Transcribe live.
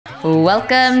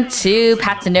Welcome to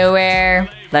Path to Nowhere.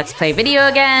 Let's play video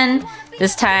again.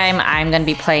 This time I'm gonna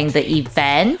be playing the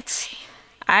event.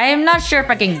 I'm not sure if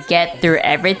I can get through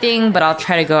everything, but I'll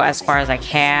try to go as far as I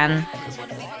can.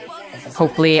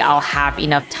 Hopefully I'll have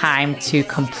enough time to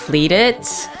complete it.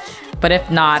 But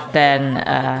if not, then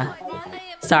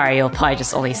sorry, you'll probably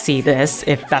just only see this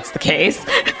if that's the case.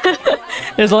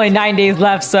 There's only 9 days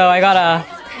left, so I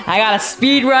gotta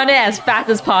speed run it as fast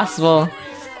as possible.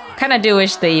 Kinda do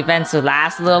wish the events would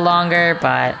last a little longer,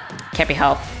 but can't be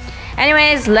helped.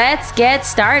 Anyways, let's get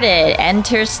started.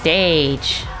 Enter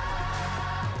stage.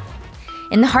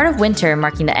 In the heart of winter,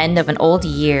 marking the end of an old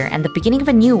year and the beginning of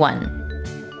a new one,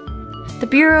 the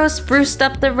Bureau spruced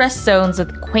up the rest zones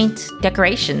with quaint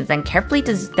decorations and carefully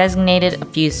designated a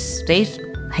few safe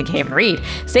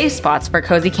spots for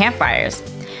cozy campfires.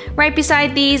 Right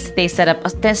beside these, they set up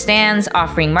stands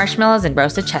offering marshmallows and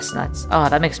roasted chestnuts. Oh,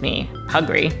 that makes me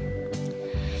hungry.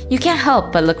 You can't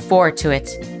help but look forward to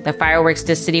it. The fireworks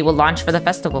this city will launch for the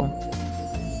festival.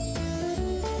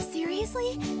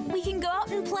 Seriously? We can go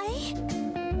out and play?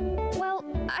 Well,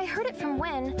 I heard it from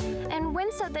Wynn, and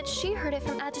Wynn said that she heard it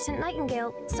from Adjutant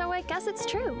Nightingale, so I guess it's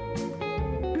true.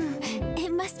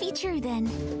 It must be true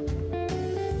then.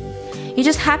 You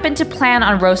just happen to plan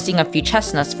on roasting a few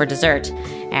chestnuts for dessert,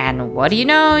 and what do you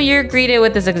know, you're greeted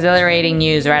with this exhilarating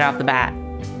news right off the bat.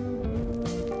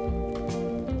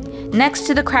 Next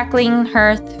to the crackling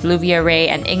hearth, Luvia Ray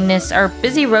and Ignis are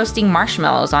busy roasting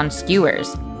marshmallows on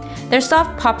skewers, their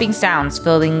soft popping sounds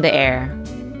filling the air.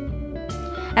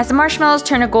 As the marshmallows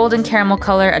turn a golden caramel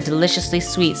color, a deliciously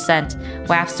sweet scent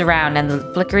wafts around and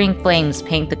the flickering flames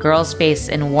paint the girl's face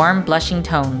in warm, blushing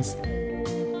tones.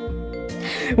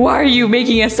 Why are you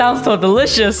making it sound so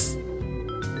delicious?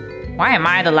 Why am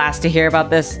I the last to hear about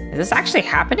this? Is this actually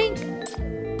happening?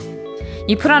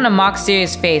 You put on a mock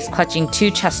serious face, clutching 2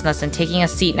 chestnuts and taking a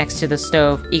seat next to the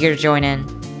stove, eager to join in.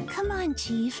 Come on,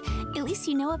 Chief. At least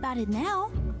you know about it now.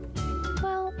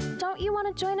 Well, don't you want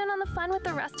to join in on the fun with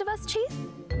the rest of us, Chief?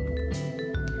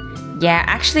 Yeah,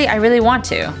 actually, I really want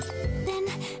to.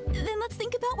 Then let's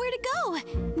think about where to go.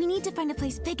 We need to find a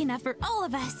place big enough for all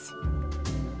of us.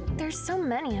 There's so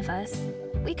many of us.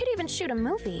 We could even shoot a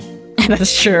movie.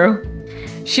 That's true.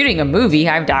 Shooting a movie,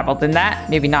 I've dabbled in that.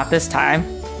 Maybe not this time.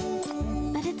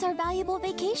 But it's our valuable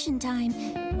vacation time.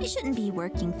 We shouldn't be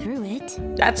working through it.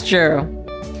 That's true.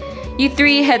 You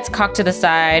 3, heads cocked to the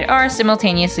side, are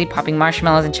simultaneously popping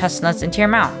marshmallows and chestnuts into your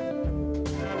mouth.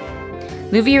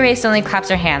 Luvia Ray suddenly claps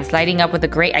her hands, lighting up with a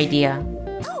great idea.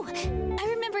 Oh, I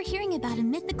remember hearing about a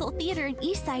mythical theater in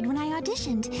Eastside when I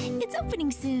auditioned. It's opening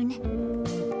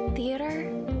soon. Theater?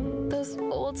 Those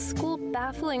old school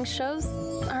baffling shows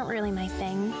aren't really my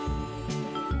thing.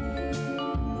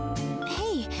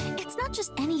 Hey, it's not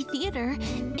just any theater.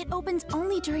 It opens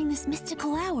only during this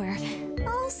mystical hour.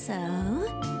 Also...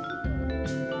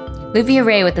 Luvia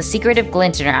Ray, with a secretive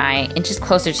glint in her eye, inches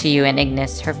closer to you and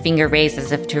Ignis, her finger raised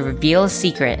as if to reveal a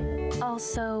secret.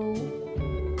 Also...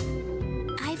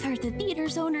 I've heard the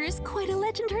theater's owner is quite a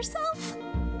legend herself.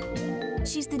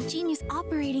 She's the genius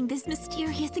operating this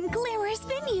mysterious and glamorous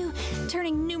venue,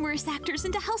 turning numerous actors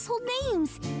into household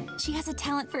names. She has a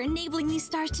talent for enabling these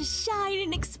stars to shine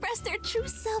and express their true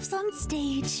selves on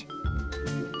stage.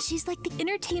 She's like the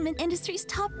entertainment industry's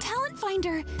top talent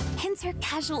finder, hence her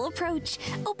casual approach,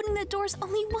 opening the doors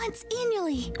only once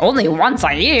annually. Only once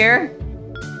a year?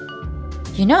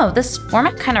 You know, this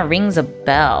format kind of rings a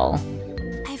bell.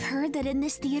 I've heard that in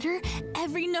this theater,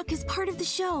 every nook is part of the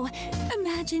show.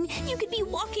 Imagine you could be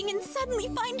walking and suddenly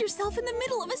find yourself in the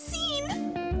middle of a scene.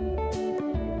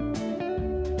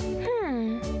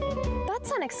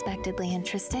 That's unexpectedly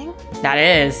interesting. That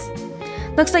is.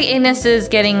 Looks like Ignis is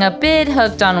getting a bit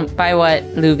hooked on by what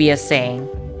Luvia's saying.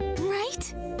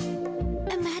 Right?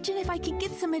 Imagine if I could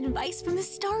get some advice from the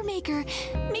Star Maker.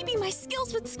 Maybe my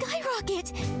skills would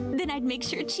skyrocket. Then I'd make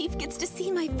sure Chief gets to see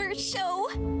my first show.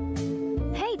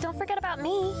 Hey, don't forget about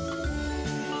me.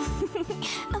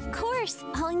 Of course,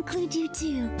 I'll include you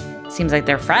too. Seems like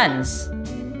they're friends.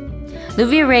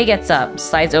 Luvia Ray gets up,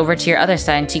 slides over to your other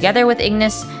side, and together with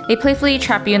Ignis, they playfully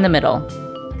trap you in the middle.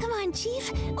 Come on,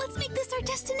 Chief. Let's make this our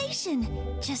destination.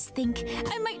 Just think,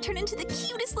 I might turn into the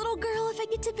cutest little girl if I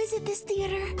get to visit this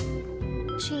theater.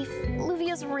 Chief,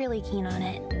 Luvia's really keen on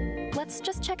it. Let's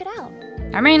just check it out.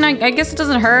 I mean, I guess it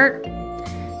doesn't hurt.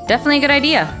 Definitely a good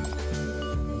idea.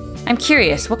 I'm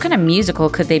curious, what kind of musical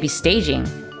could they be staging?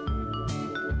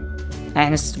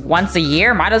 And it's once a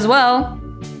year, might as well.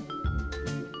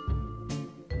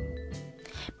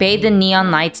 Bathed in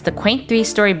neon lights, the quaint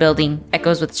 3-story building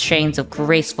echoes with strains of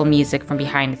graceful music from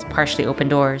behind its partially open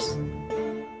doors.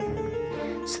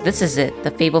 So this is it,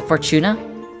 the fabled Fortuna?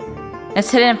 Let's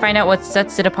hit it and find out what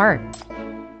sets it apart.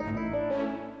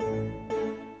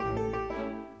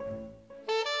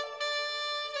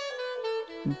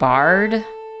 Bard?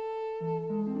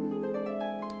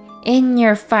 In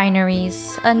your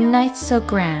fineries, a night so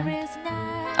grand.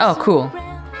 Oh, cool.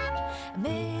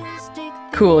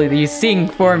 Cool, you sing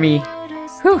for me.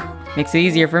 Whew, makes it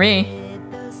easier for me.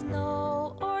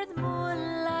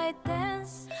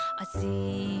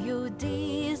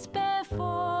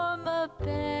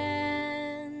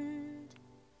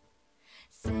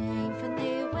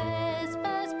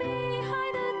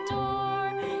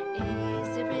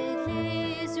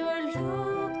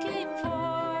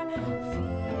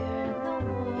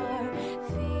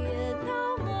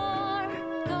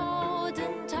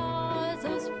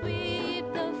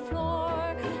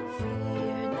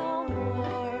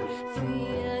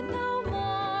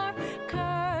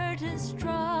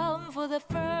 The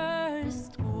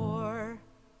first score.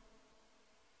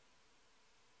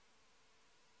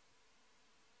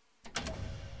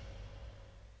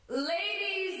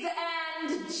 Ladies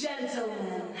and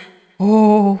gentlemen.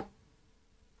 Oh.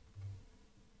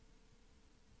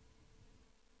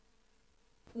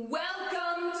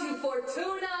 Welcome to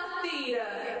Fortuna Theater.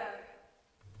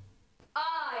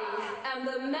 I am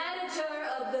the manager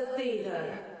of the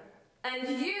theater, and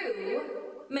you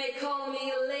may call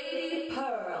me Lady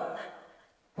Pearl.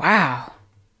 Wow.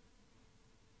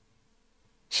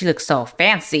 She looks so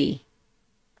fancy.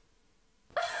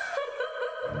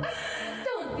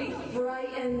 Don't be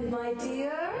frightened, my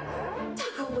dear.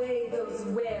 Tuck away those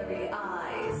wary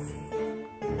eyes.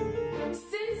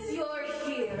 Since you're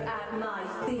here at my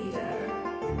theater,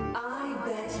 I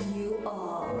bet you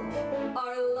all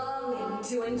are longing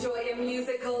to enjoy a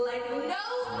musical like no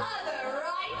other,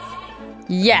 right?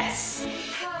 Yes.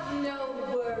 Have no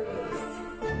worries.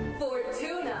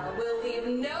 Fortuna will leave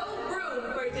no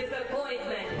room for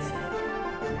disappointment.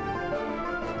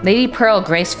 Lady Pearl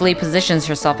gracefully positions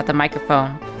herself at the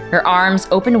microphone. Her arms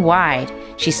open wide.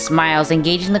 She smiles,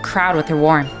 engaging the crowd with her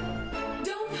warmth.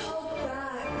 Don't hold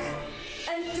back,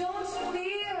 and don't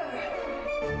fear.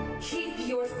 Keep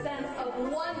your sense of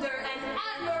wonder and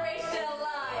admiration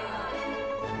alive.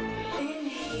 In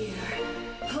here,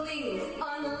 please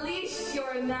unleash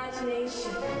your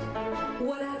imagination.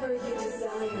 Whatever you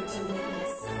desire to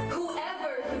witness,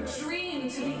 whoever you dream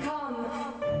to become,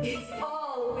 it's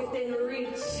all within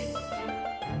reach.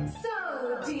 So,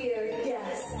 dear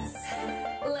guests,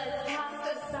 let's cast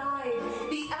aside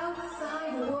the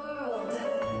outside world.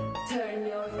 Turn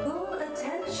your full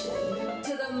attention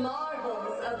to the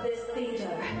marvels of this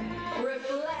theater.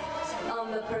 Reflect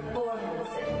on the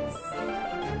performances.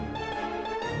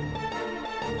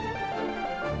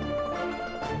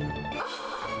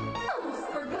 Almost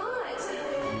forgot.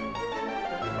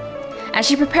 As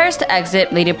she prepares to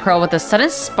exit, Lady Pearl, with a sudden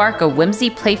spark of whimsy,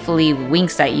 playfully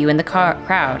winks at you in the crowd.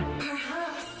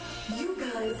 Perhaps you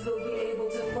guys will be able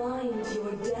to find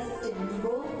your destined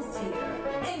roles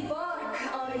here.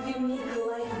 Embark on a unique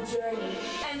life journey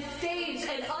and stage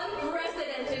an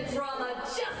unprecedented drama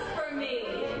just for me.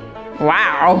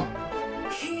 Wow.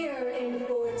 Here in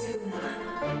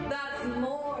Fortuna, that's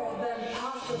more than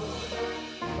possible.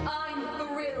 I'm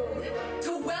thrilled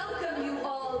to welcome you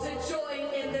all to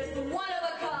join in this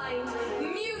one-of-a-kind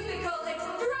musical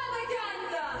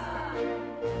extravaganza.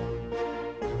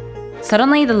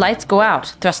 Suddenly, the lights go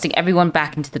out, thrusting everyone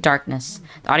back into the darkness.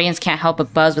 The audience can't help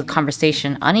but buzz with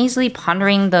conversation, uneasily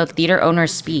pondering the theater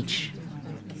owner's speech.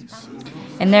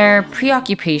 In their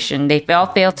preoccupation, they all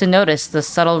fail to notice the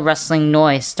subtle rustling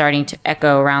noise starting to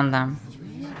echo around them.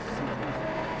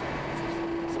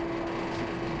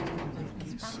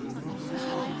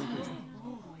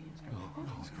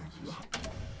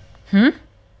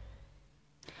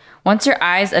 Once your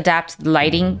eyes adapt to the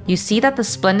lighting, you see that the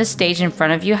splendid stage in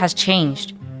front of you has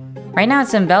changed. Right now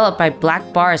it's enveloped by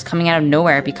black bars coming out of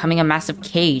nowhere, becoming a massive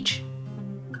cage.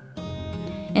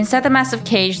 Inside the massive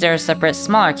cage, there are separate,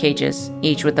 smaller cages,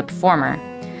 each with a performer.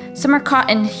 Some are caught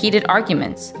in heated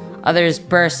arguments. Others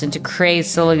burst into crazed,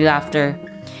 silly laughter.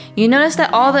 You notice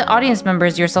that all the audience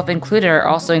members, yourself included, are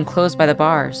also enclosed by the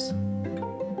bars.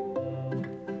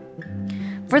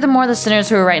 Furthermore, the sinners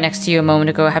who were right next to you a moment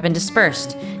ago have been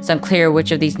dispersed. It's unclear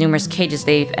which of these numerous cages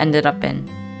they've ended up in.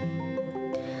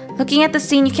 Looking at the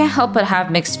scene, you can't help but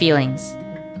have mixed feelings.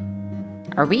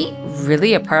 Are we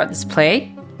really a part of this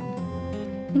play?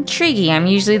 Intriguing, I'm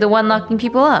usually the one locking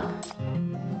people up.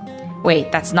 Wait,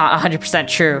 that's not 100%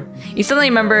 true. You suddenly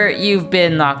remember you've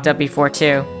been locked up before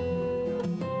too.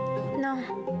 No,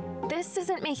 this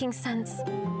isn't making sense.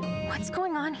 What's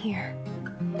going on here?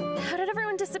 How did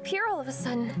everyone disappear all of a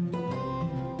sudden?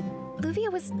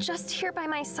 Luvia was just here by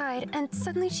my side, and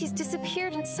suddenly she's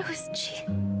disappeared, and so is she.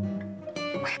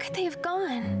 Where could they have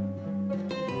gone?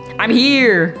 I'm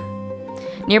here!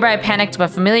 Nearby, a panicked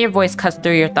but familiar voice cuts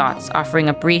through your thoughts, offering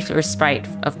a brief respite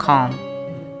of calm.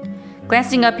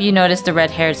 Glancing up, you notice the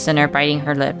red-haired sinner biting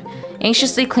her lip,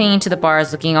 anxiously clinging to the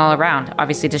bars, looking all around,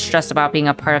 obviously distressed about being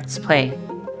a part of this play.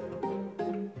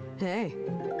 Hey,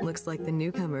 looks like the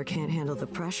newcomer can't handle the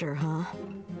pressure, huh?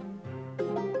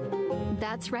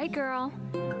 That's right, girl.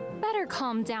 Better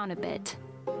calm down a bit,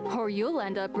 or you'll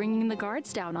end up bringing the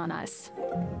guards down on us.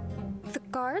 The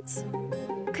guards?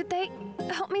 Could they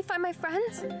help me find my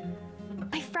friends?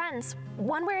 My friends,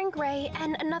 one wearing gray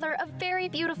and another a very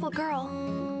beautiful girl.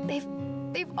 They've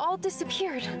all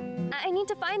disappeared. I need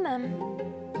to find them.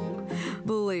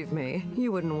 Believe me,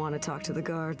 you wouldn't want to talk to the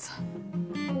guards.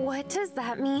 What does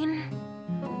that mean?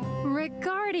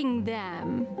 Regarding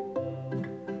them.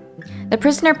 The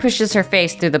prisoner pushes her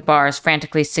face through the bars,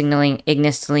 frantically signaling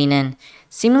Ignis to lean in.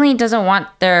 Seemingly doesn't want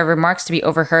their remarks to be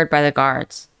overheard by the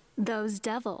guards. Those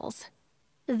devils.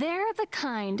 They're the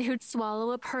kind who'd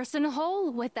swallow a person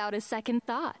whole without a second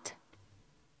thought.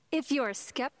 If you're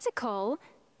skeptical,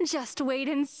 just wait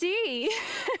and see.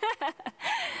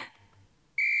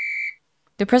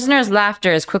 The prisoner's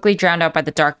laughter is quickly drowned out by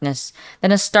the darkness.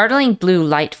 Then a startling blue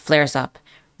light flares up.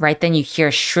 Right then you hear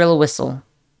a shrill whistle.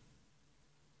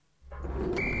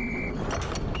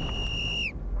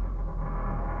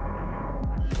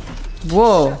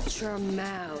 Whoa. Shut your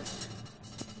mouth.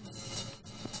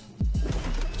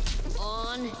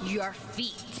 On your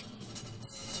feet.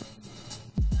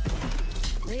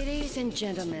 Ladies and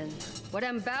gentlemen, what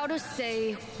I'm about to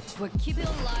say will keep you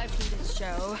alive through this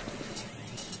show.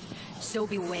 So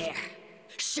beware.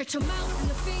 Shut your mouth and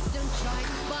your feet, don't try to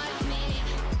fight me.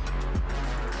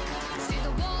 See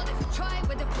the wall if you try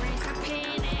with the brains I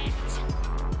painted.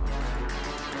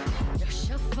 You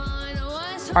shall find the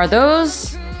ones who Are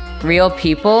those real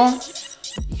people?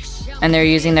 And they're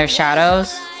using their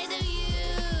shadows?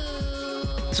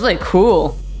 It's really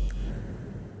cool.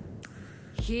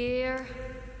 Here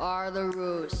are the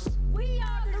rules. We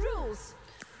are the rules.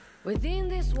 Within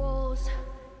these walls,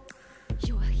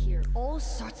 you will hear all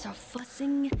sorts of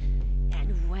fussing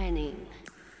and whining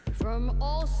from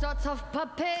all sorts of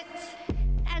puppets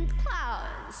and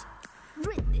clowns.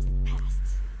 Rid this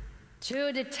past.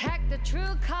 To detect the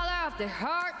true color of their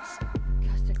hearts,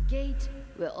 because the gate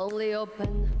will only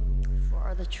open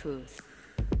for the truth.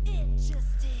 It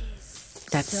just is.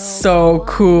 That's so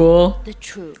cool. The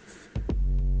truth.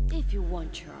 If you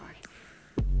want your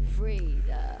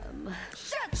freedom,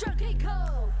 Shut your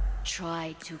Kiko!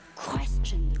 try to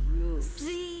question the rules.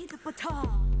 See the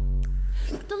baton.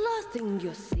 The last thing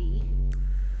you'll see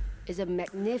is a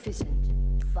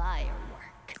magnificent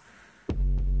firework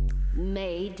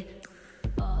made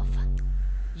of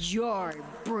your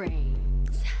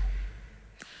brains.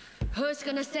 Who's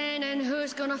gonna stand and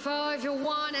who's gonna fall? If you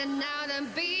want it now, then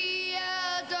be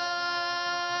a doll.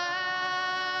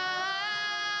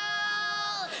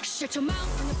 Shut your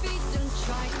mouth and your feet, don't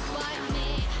try to fight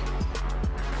me.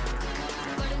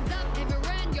 Buttons up if you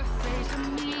ran your face to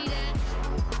meet it.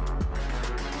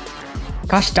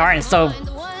 Gosh darn, it's so Find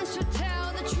the ones who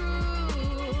tell the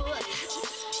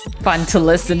truth. fun to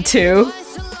listen to.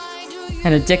 Ones who lie to you.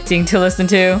 And addicting to listen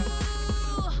to.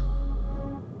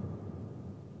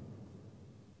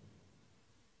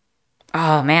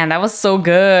 Oh man, that was so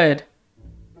good.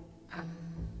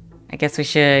 I guess we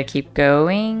should keep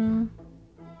going.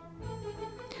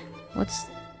 What's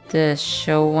the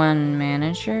show one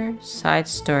manager? Side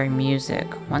story music.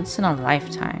 Once in a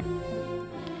lifetime.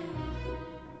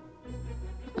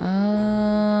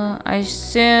 I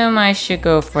assume I should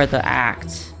go for the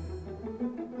act.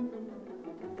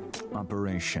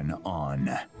 Operation on.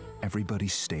 Everybody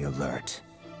stay alert.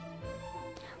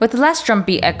 With the last drum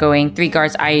beat echoing, 3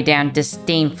 guards eye you down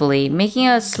disdainfully, making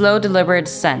a slow, deliberate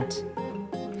descent.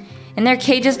 In their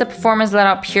cages, the performers let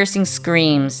out piercing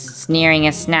screams, sneering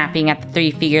and snapping at the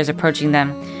 3 figures approaching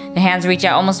them. Their hands reach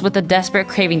out almost with a desperate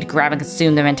craving to grab and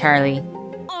consume them entirely.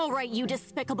 All right, you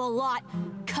despicable lot.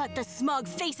 Cut the smug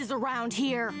faces around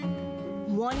here.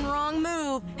 One wrong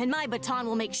move, and my baton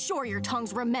will make sure your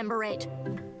tongues remember it.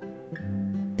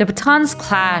 The batons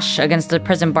clash against the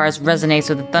prison bars resonates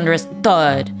with a thunderous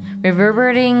thud,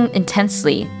 reverberating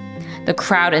intensely. The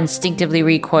crowd instinctively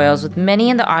recoils, with many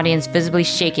in the audience visibly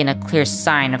shaking, a clear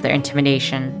sign of their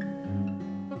intimidation.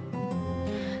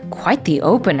 Quite the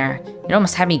opener. It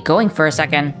almost had me going for a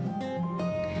second.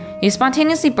 You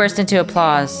spontaneously burst into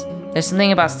applause. There's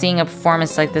something about seeing a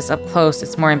performance like this up close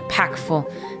that's more impactful,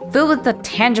 filled with a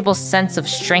tangible sense of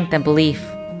strength and belief.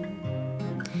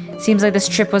 Seems like this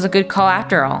trip was a good call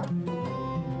after all.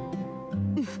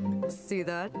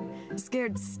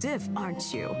 Scared stiff,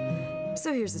 aren't you?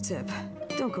 So here's a tip.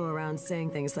 Don't go around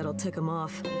saying things that'll tick them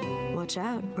off. Watch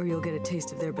out, or you'll get a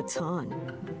taste of their baton.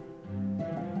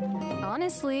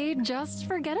 Honestly, just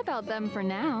forget about them for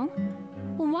now.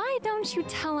 Why don't you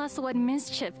tell us what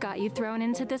mischief got you thrown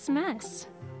into this mess?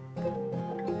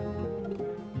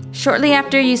 Shortly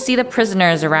after, you see the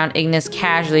prisoners around Ignis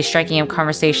casually striking up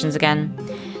conversations again.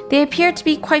 They appear to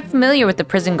be quite familiar with the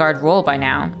prison guard role by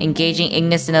now, engaging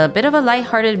Ignis in a bit of a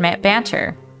lighthearted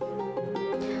banter.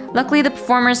 Luckily, the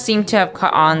performers seem to have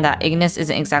caught on that Ignis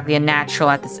isn't exactly a natural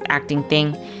at this acting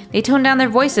thing. They tone down their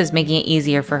voices, making it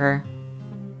easier for her.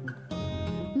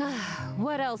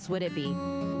 What else would it be?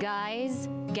 Guys?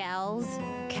 Gals?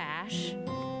 Cash?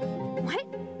 What?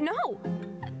 No!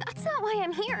 That's not why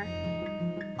I'm here.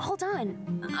 Hold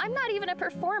on. I'm not even a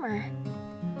performer.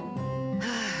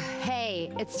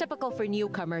 Hey, it's typical for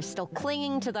newcomers still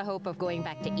clinging to the hope of going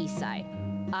back to Eastside.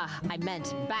 I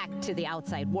meant back to the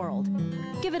outside world.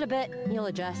 Give it a bit, you'll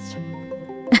adjust.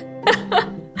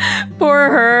 Poor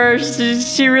her.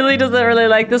 She really doesn't really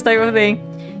like this type of thing.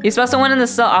 You spot someone in the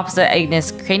cell opposite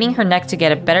Ignis, craning her neck to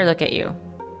get a better look at you.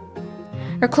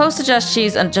 Her clothes suggest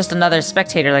she's just another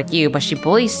spectator like you, but she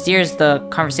bully steers the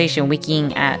conversation,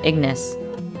 winking at Ignis.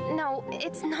 No,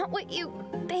 it's not what you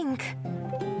think.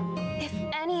 If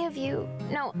any of you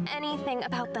know anything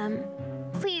about them,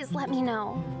 please let me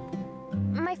know.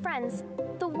 My friends,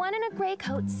 the one in a gray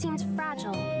coat seemed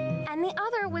fragile, and the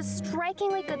other was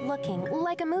strikingly good-looking,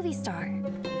 like a movie star.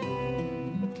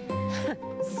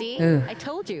 See? Ugh. I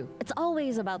told you. It's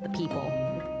always about the people.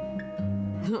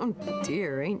 Oh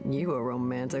dear, ain't you a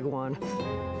romantic one?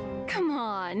 Come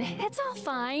on, it's all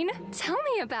fine. Tell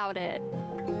me about it.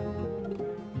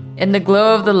 In the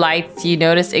glow of the lights, you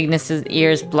notice Ignis's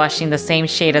ears blushing the same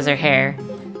shade as her hair.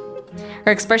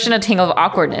 Her expression a tingle of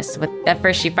awkwardness. With at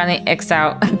first, she finally icks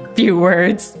out a few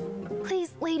words.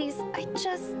 Please, ladies, I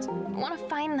just want to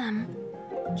find them.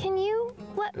 Can you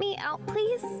let me out,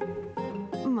 please?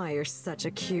 My, you're such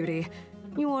a cutie.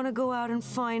 You want to go out and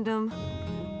find them?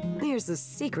 Here's a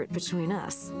secret between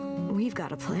us. We've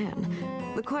got a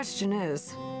plan. The question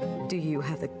is, do you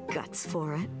have the guts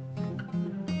for it?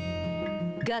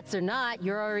 Guts or not,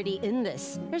 you're already in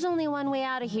this. There's only one way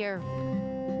out of here.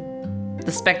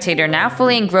 The spectator, now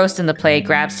fully engrossed in the play,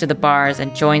 grabs to the bars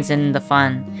and joins in the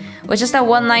fun. With just that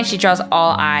one line, she draws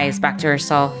all eyes back to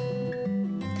herself.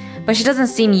 But she doesn't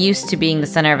seem used to being the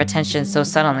center of attention so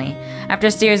suddenly. After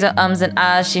a series of ums and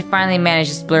ahs, she finally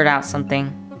manages to blurt out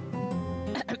something.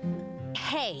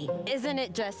 Hey, isn't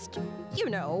it just, you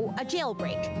know, a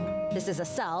jailbreak? This is a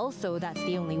cell, so that's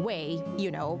the only way,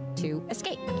 you know, to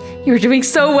escape. You're doing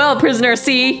so well, prisoner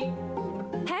C!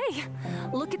 Hey,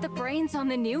 look at the brains on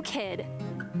the new kid.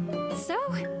 So,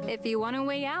 if you want a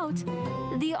way out,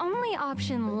 the only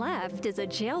option left is a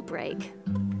jailbreak.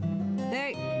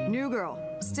 Hey, new girl.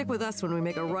 Stick with us when we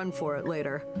make a run for it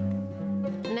later.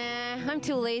 Nah, I'm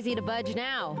too lazy to budge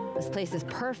now. This place is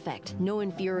perfect. No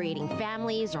infuriating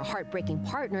families or heartbreaking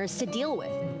partners to deal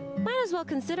with. Might as well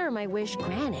consider my wish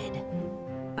granted.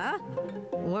 Huh?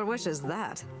 What wish is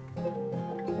that?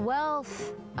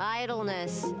 Wealth,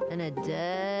 idleness, and a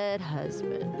dead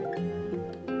husband.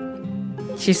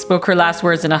 She spoke her last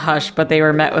words in a hush, but they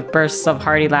were met with bursts of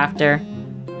hearty laughter.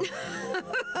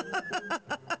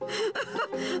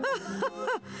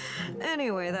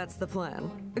 Anyway, that's the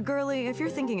plan. Girlie, if you're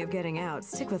thinking of getting out,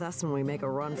 stick with us when we make a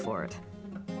run for it.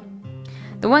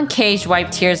 The one caged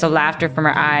wiped tears of laughter from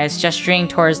her eyes, gesturing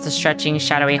towards the stretching,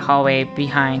 shadowy hallway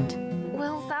behind.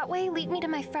 Will that way lead me to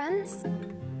my friends?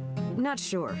 Not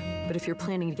sure, but if you're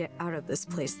planning to get out of this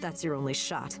place, that's your only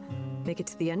shot. Make it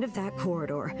to the end of that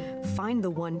corridor, find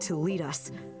the one to lead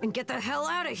us, and get the hell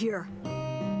out of here!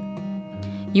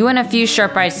 You and a few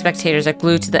sharp-eyed spectators are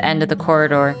glued to the end of the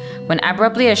corridor when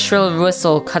abruptly a shrill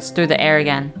whistle cuts through the air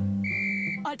again.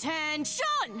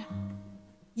 Attention!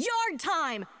 Yard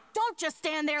time! Don't just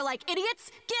stand there like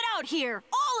idiots! Get out here,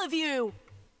 all of you!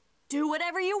 Do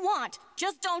whatever you want,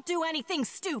 just don't do anything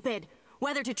stupid.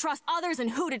 Whether to trust others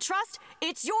and who to trust,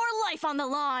 it's your life on the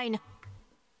line.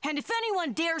 And if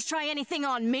anyone dares try anything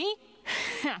on me,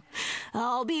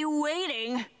 I'll be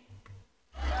waiting.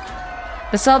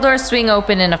 The cell doors swing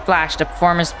open in a flash, the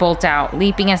performers bolt out,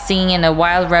 leaping and singing in a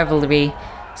wild revelry,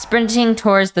 sprinting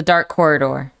towards the dark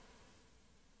corridor.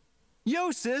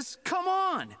 Yo, sis, come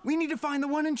on! We need to find the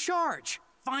one in charge.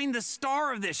 Find the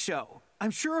star of this show.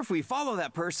 I'm sure if we follow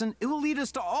that person, it will lead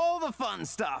us to all the fun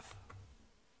stuff.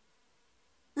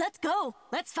 Let's go.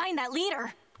 Let's find that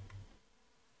leader.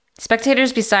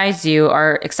 Spectators besides you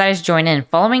are excited to join in,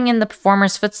 following in the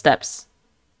performer's footsteps.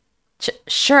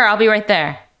 Sure, I'll be right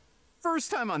there.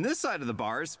 First time on this side of the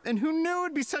bars, and who knew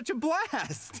it'd be such a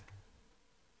blast?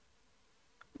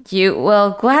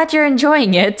 Well, glad you're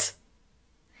enjoying it.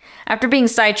 After being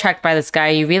sidetracked by this guy,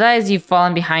 you realize you've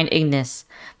fallen behind Ignis.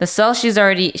 The cell she's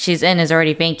in is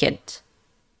already vacant.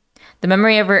 The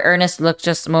memory of her earnest look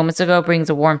just moments ago brings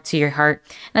a warmth to your heart,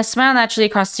 and a smile naturally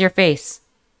crosses your face.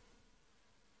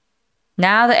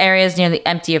 Now the area is nearly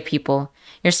empty of people.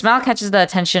 Your smile catches the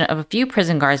attention of a few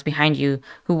prison guards behind you,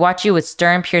 who watch you with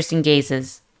stern, piercing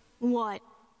gazes. What?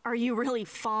 Are you really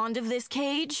fond of this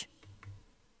cage?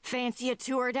 Fancy a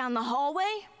tour down the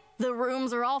hallway? The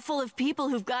rooms are all full of people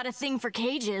who've got a thing for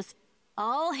cages.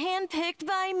 All handpicked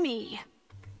by me.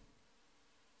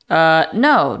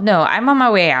 No, I'm on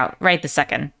my way out, right this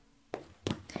second.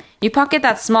 You pocket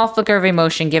that small flicker of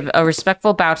emotion, give a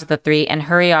respectful bow to the three, and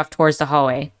hurry off towards the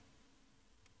hallway.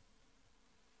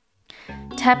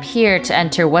 Tap here to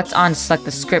enter what's on to select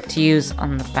the script to use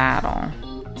on the battle.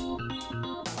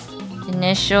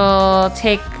 Initial,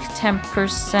 take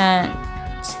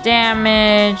 10%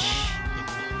 damage.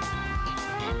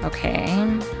 Okay.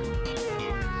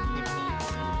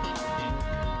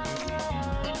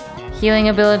 Healing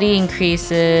ability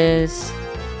increases.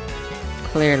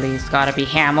 Clearly, it's gotta be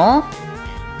Hamel.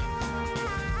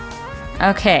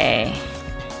 Okay.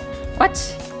 What?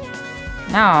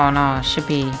 No, it should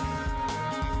be...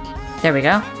 There we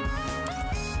go. I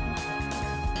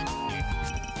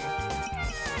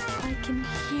can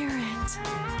hear it.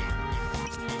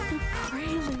 The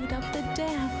prelude of the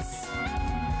dance.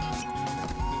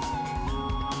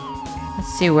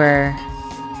 Let's see where...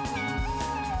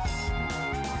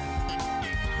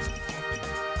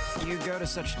 You go to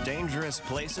such dangerous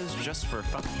places just for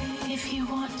fun? If you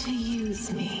want to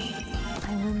use me,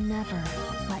 I will never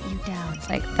let you down.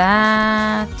 Like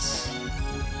that.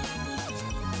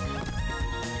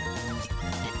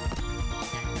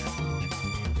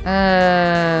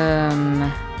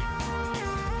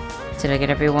 Did I get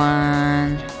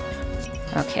everyone?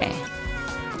 Okay.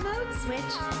 Mode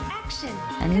switch, action.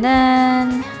 And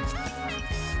then...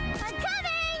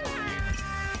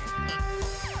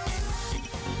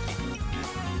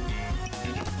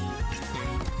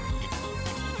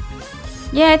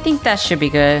 Yeah, I think that should be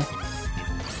good.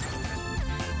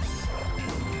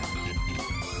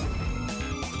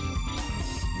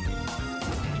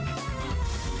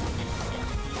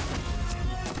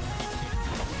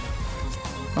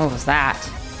 What was that?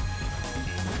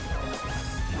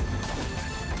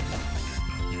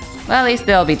 Well, at least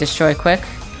they'll be destroyed quick.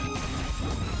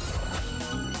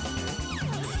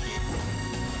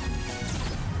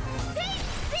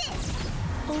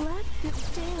 let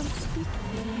this dance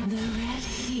begin. The red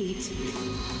heat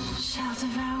shall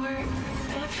devour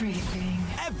everything.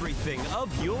 Everything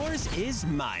of yours is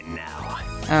mine now.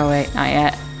 Oh wait, not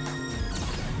yet.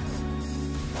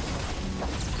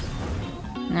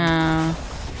 No.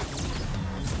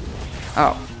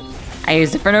 Oh. I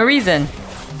used it for no reason.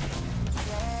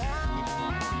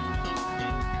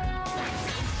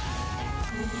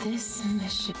 This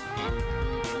mission.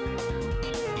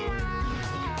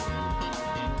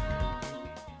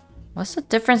 What's the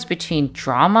difference between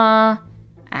drama,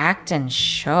 act, and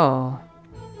show?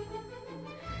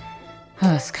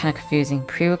 Oh, it's kind of confusing.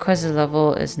 Prerequisite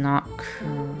level is not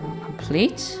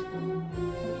complete.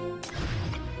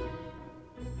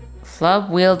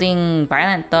 Club-wielding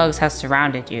violent thugs have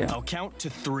surrounded you. I'll count to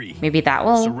 3. Maybe that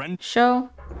will show?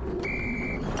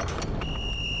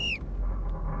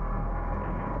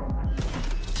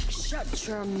 Shut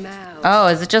your mouth. Oh,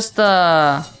 is it just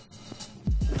the...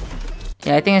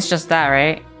 Yeah, I think it's just that,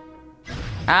 right?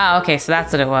 Ah, okay, so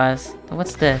that's what it was.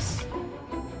 What's this?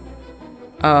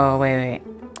 Oh, wait.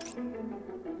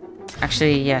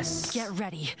 Actually, yes. Get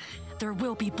ready. There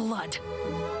will be blood.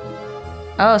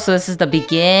 Oh, so this is the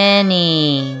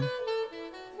beginning.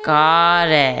 Got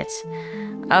it.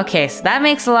 Okay, so that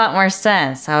makes a lot more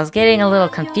sense. I was getting a little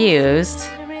confused.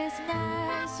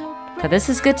 But this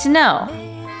is good to know.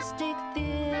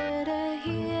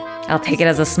 I'll take it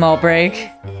as a small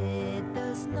break.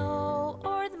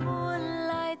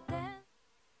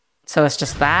 So it's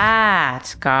just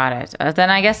that. Got it. Then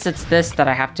I guess it's this that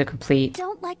I have to complete.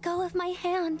 Don't let go of my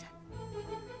hand.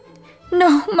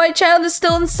 No, my child is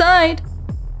still inside.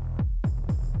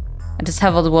 A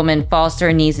disheveled woman falls to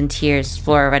her knees in tears.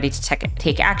 Flora, ready to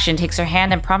take action, takes her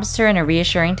hand and promises her in a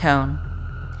reassuring tone.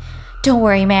 Don't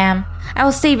worry, ma'am. I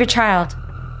will save your child.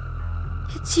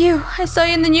 It's you. I saw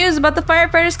you in the news about the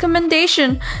firefighter's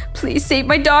commendation. Please save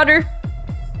my daughter.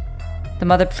 The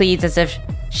mother pleads as if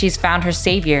she's found her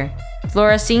savior.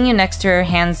 Flora, seeing you next to her,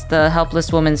 hands the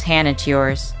helpless woman's hand into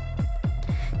yours.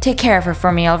 Take care of her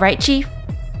for me, all right, Chief?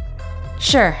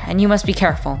 Sure, and you must be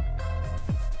careful.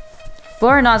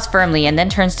 Flora nods firmly and then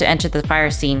turns to enter the fire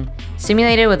scene,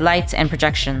 simulated with lights and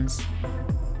projections.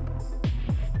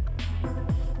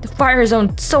 The fire zone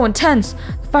is so intense.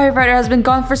 The firefighter has been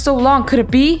gone for so long. Could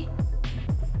it be?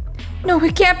 No,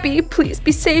 it can't be. Please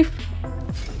be safe.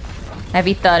 A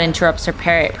heavy thud interrupts her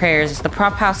prayers as the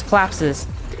prop house collapses.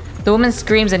 The woman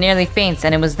screams and nearly faints,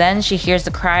 and it was then she hears the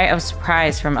cry of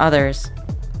surprise from others.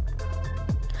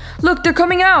 Look, they're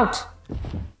coming out!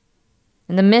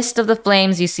 In the midst of the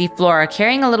flames, you see Flora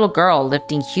carrying a little girl,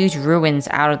 lifting huge ruins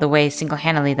out of the way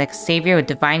single-handedly like a savior with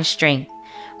divine strength,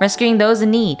 rescuing those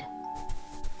in need.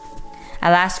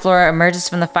 At last, Flora emerges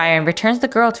from the fire and returns the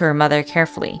girl to her mother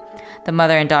carefully. The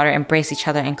mother and daughter embrace each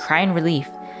other and cry in relief,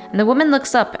 and the woman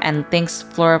looks up and thanks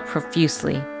Flora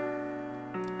profusely.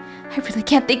 I really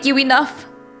can't thank you enough.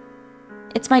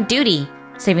 It's my duty.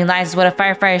 Saving lives is what a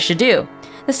firefighter should do.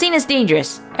 The scene is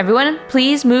dangerous. Everyone,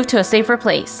 please move to a safer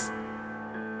place.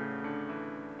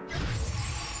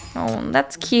 Oh,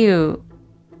 that's cute.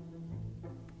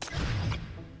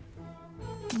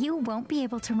 You won't be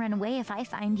able to run away if I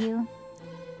find you.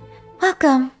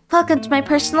 Welcome. Welcome to my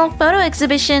personal photo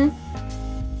exhibition.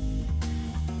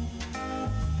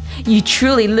 You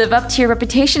truly live up to your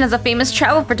reputation as a famous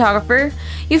travel photographer.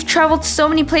 You've traveled so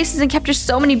many places and captured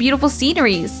so many beautiful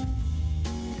sceneries.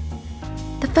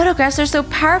 The photographs are so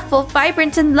powerful,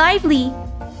 vibrant, and lively.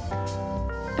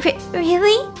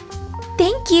 Really?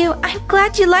 Thank you. I'm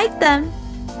glad you like them.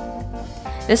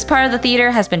 This part of the theater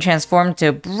has been transformed to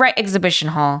a bright exhibition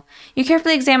hall. You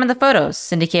carefully examine the photos,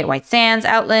 syndicate white sands,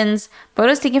 outlands,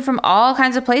 photos taken from all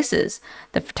kinds of places.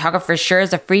 The photographer sure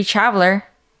is a free traveler.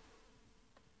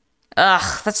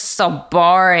 Ugh, that's just so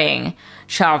boring.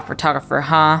 Travel photographer,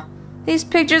 huh? These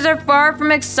pictures are far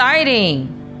from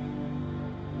exciting.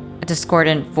 A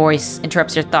discordant voice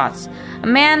interrupts your thoughts. A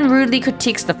man rudely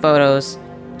critiques the photos,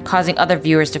 causing other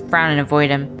viewers to frown and avoid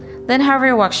him. Then,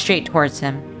 however, walks straight towards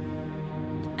him.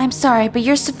 I'm sorry, but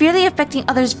you're severely affecting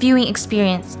others' viewing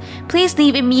experience. Please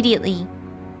leave immediately.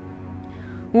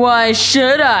 Why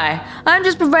should I? I'm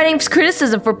just providing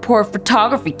criticism for poor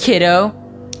photography, kiddo.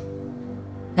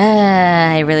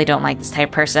 I really don't like this type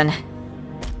of person.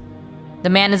 The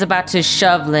man is about to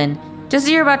shove Lin. Just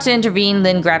as you're about to intervene,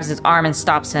 Lin grabs his arm and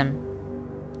stops him.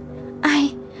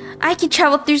 I can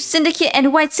travel through Syndicate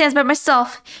and White Sands by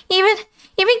myself. Even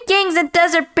gangs and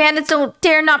desert bandits don't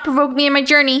dare not provoke me in my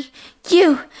journey.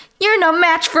 You're no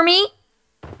match for me.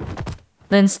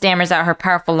 Lin stammers out her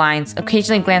powerful lines,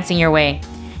 occasionally glancing your way.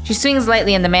 She swings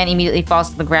lightly and the man immediately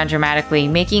falls to the ground dramatically,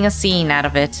 making a scene out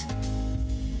of it.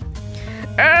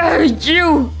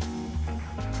 You!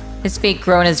 His fake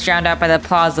groan is drowned out by the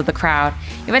applause of the crowd.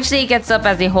 Eventually he gets up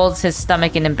as he holds his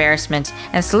stomach in embarrassment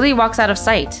and slowly walks out of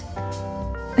sight.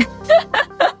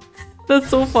 That's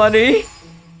so funny.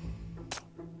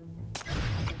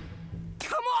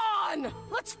 Come on!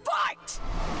 Let's fight!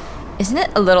 Isn't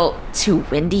it a little too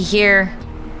windy here?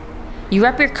 You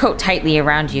wrap your coat tightly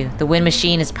around you. The wind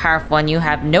machine is powerful and you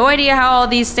have no idea how all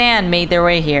these sand made their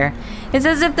way here. It's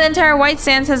as if the entire White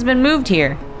Sands has been moved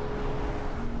here.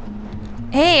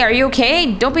 Hey, are you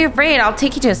okay? Don't be afraid, I'll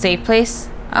take you to a safe place.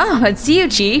 Oh, it's you,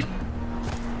 Chief.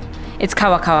 It's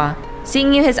Kawakawa.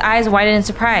 Seeing you, his eyes widen in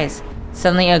surprise.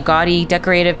 Suddenly, a gaudy,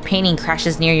 decorative painting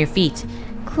crashes near your feet.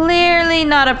 Clearly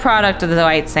not a product of the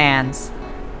White Sands.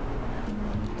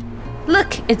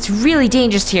 Look, it's really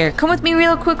dangerous here. Come with me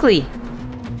real quickly.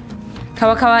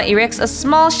 Kawakawa erects a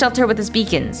small shelter with his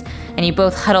beacons, and you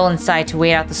both huddle inside to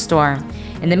wait out the storm.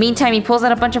 In the meantime, he pulls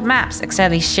out a bunch of maps,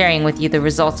 excitedly sharing with you the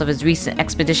results of his recent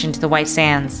expedition to the White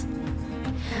Sands.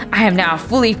 I am now a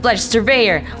fully fledged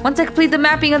surveyor. Once I complete the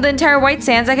mapping of the entire White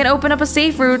Sands, I can open up a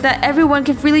safe route that everyone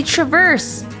can freely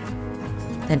traverse.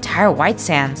 The entire White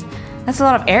Sands? That's a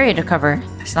lot of area to cover.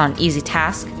 It's not an easy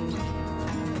task.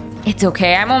 It's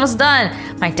okay, I'm almost done.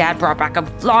 My dad brought back a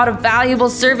lot of valuable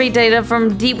survey data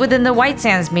from deep within the White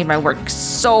Sands, made my work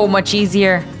so much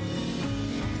easier.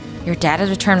 Your dad has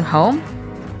returned home?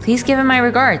 Please give him my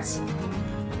regards.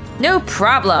 No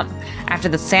problem. After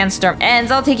the sandstorm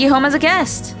ends, I'll take you home as a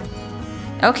guest.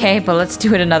 Okay, but let's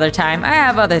do it another time. I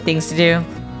have other things to do.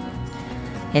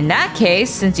 In that case,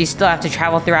 since you still have to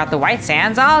travel throughout the White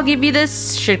Sands, I'll give you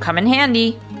this. Should come in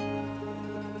handy.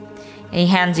 He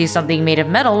hands you something made of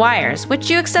metal wires, which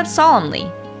you accept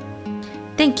solemnly.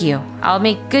 Thank you. I'll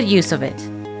make good use of it.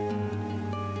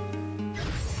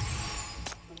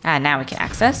 Now we can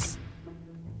access.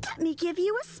 Let me give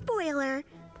you a spoiler.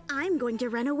 I'm going to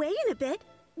run away in a bit.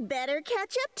 Better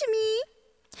catch up to me.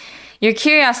 Your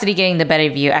curiosity getting the better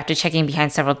of you after checking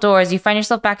behind several doors, you find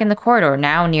yourself back in the corridor,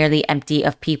 now nearly empty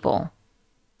of people.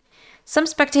 Some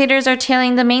spectators are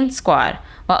tailing the main squad,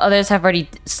 while others have already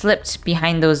slipped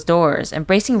behind those doors,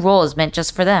 embracing roles meant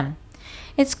just for them.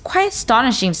 It's quite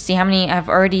astonishing to see how many have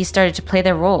already started to play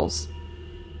their roles.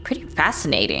 Pretty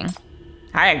fascinating.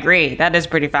 I agree, that is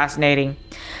pretty fascinating.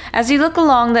 As you look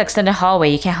along the extended hallway,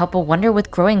 you can't help but wonder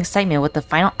with growing excitement what the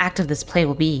final act of this play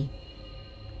will be.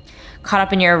 Caught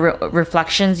up in your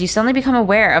reflections, you suddenly become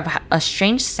aware of a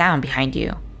strange sound behind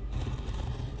you.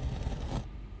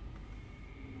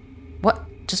 What?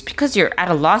 Just because you're at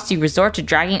a loss, you resort to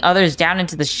dragging others down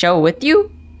into the show with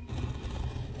you?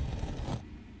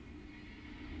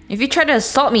 If you try to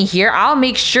assault me here, I'll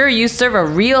make sure you serve a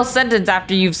real sentence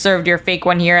after you've served your fake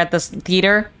one here at this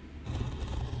theater.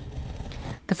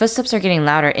 The footsteps are getting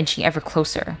louder, inching ever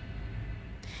closer.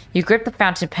 You grip the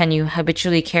fountain pen you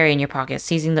habitually carry in your pocket,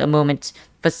 seizing the moment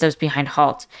footsteps behind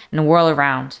halt, and whirl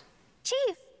around.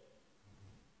 Chief!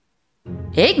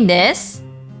 Ignis?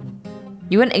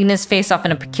 You and Ignis face off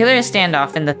in a peculiar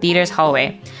standoff in the theater's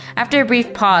hallway. After a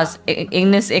brief pause,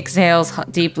 Ignis exhales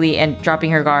deeply and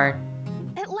dropping her guard.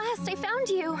 At last, I found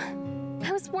you.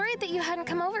 I was worried that you hadn't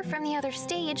come over from the other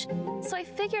stage, so I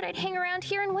figured I'd hang around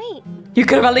here and wait. You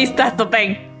could have at least said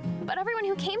something! But everyone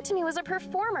who came to me was a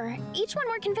performer, each one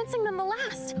more convincing than the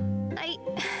last.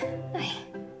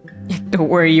 Don't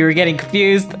worry, you were getting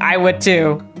confused. I would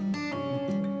too.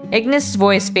 Ignis'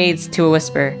 voice fades to a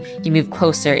whisper. You move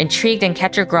closer, intrigued, and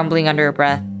catch her grumbling under her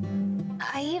breath.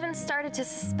 I even started to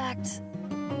suspect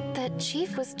that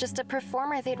Chief was just a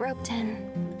performer they'd roped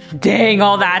in. Dang,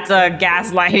 all that's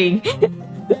gaslighting.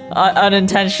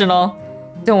 Unintentional.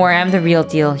 Don't worry, I'm the real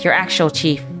deal. Your actual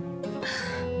Chief.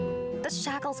 The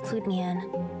shackles clued me in.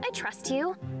 I trust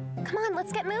you. Come on,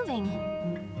 let's get moving.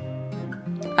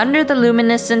 Under the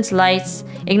luminescent lights,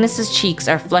 Ignis' cheeks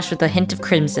are flushed with a hint of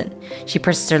crimson. She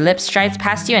purses her lips, strides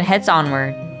past you, and heads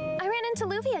onward. I ran into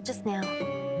Luvia just now.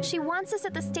 She wants us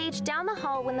at the stage down the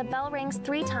hall when the bell rings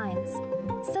 3 times.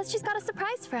 Says she's got a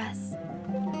surprise for us.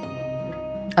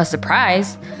 A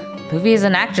surprise? Luvia is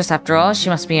an actress after all. She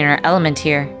must be in her element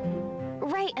here.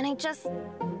 Right, and I just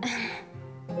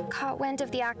caught wind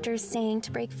of the actors saying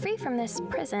to break free from this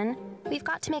prison, we've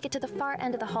got to make it to the far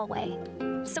end of the hallway.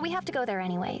 So we have to go there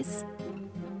anyways.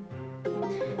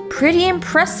 Pretty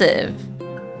impressive.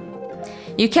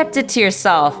 You kept it to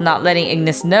yourself, not letting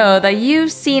Ignis know that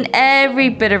you've seen every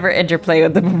bit of her interplay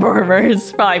with the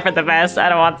performers. Probably for the best. I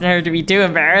don't want her to be too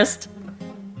embarrassed.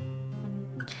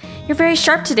 You're very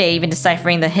sharp today, even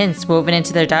deciphering the hints woven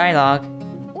into their dialogue.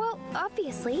 Well,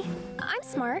 obviously. I'm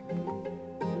smart.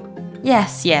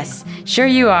 Yes, yes. Sure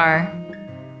you are.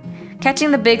 Catching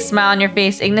the big smile on your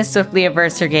face, Ignis swiftly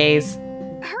averts her gaze.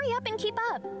 Hurry up and keep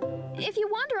up. If you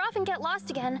wander off and get lost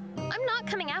again, I'm not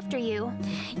coming after you.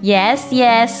 Yes,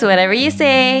 yes, whatever you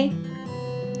say.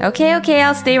 Okay, okay,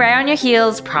 I'll stay right on your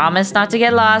heels. Promise not to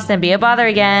get lost and be a bother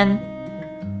again.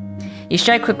 You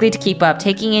stride quickly to keep up,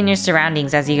 taking in your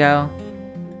surroundings as you go.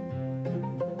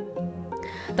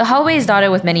 The hallway is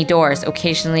dotted with many doors.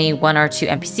 Occasionally, 1 or 2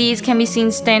 NPCs can be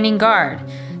seen standing guard.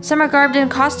 Some are garbed in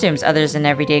costumes, others in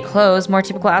everyday clothes, more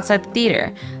typical outside the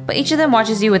theater, but each of them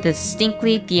watches you with a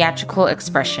distinctly theatrical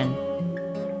expression.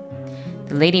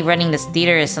 The lady running this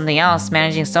theater is something else,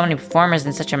 managing so many performers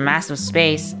in such a massive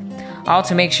space, all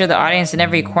to make sure the audience in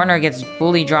every corner gets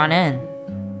fully drawn in.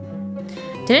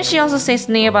 Didn't she also say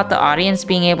something about the audience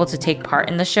being able to take part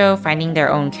in the show, finding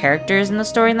their own characters in the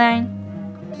storyline?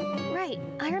 Right,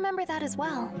 I remember that as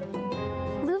well.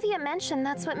 Luvia mentioned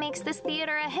that's what makes this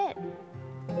theater a hit.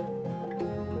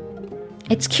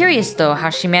 It's curious though how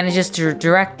she manages to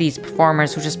direct these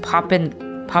performers who just pop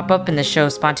up in the show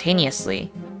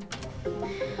spontaneously.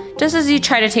 Just as you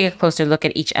try to take a closer look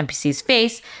at each NPC's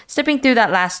face, stepping through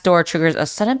that last door triggers a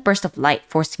sudden burst of light,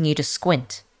 forcing you to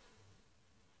squint.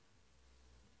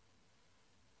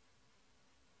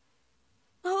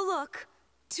 Oh look!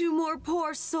 2 more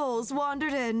poor souls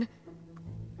wandered in.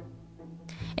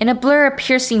 In a blur, a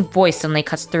piercing voice suddenly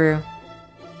cuts through.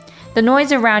 The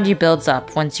noise around you builds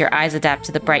up. Once your eyes adapt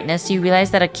to the brightness, you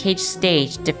realize that a caged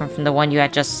stage, different from the one you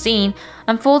had just seen,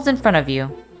 unfolds in front of you.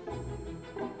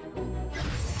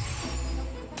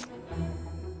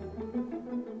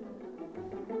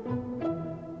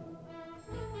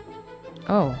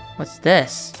 Oh, what's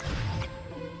this?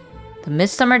 The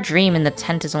Midsummer Dream in the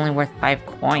tent is only worth 5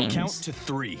 coins. Count to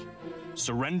 3.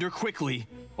 Surrender quickly,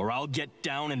 or I'll get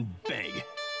down and beg.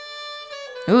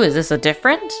 Ooh, is this a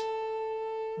different?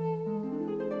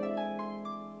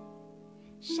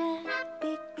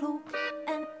 Shabby cloak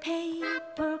and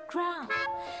paper crown,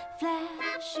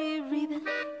 flashy ribbon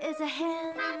is a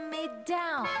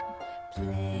hand-me-down.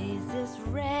 Place is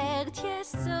wrecked, yet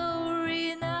so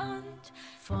renowned.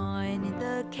 Finding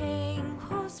the king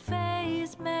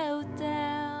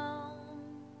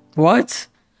What?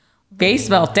 Base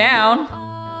meltdown?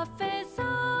 Office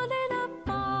all in a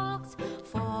box.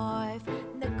 5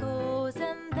 nickels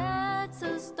and that's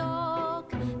a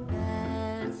stock.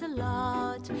 That's a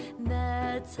lot.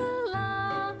 That's a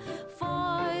lot.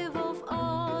 5 of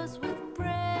us with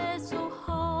bread so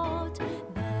hot.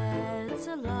 That's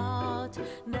a lot.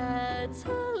 That's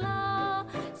a lot.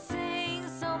 Sing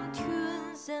some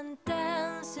tunes and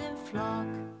dance in flock.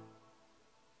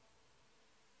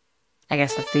 I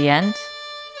guess that's the end.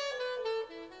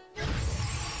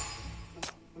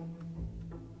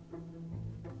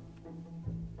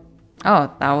 Oh,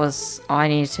 that was all I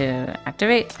needed to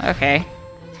activate? Okay.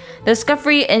 The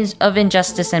discovery of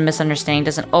injustice and misunderstanding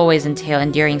doesn't always entail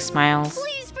endearing smiles.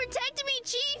 Please protect me,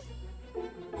 Chief!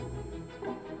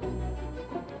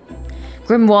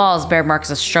 Grim walls bear marks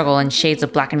of struggle in shades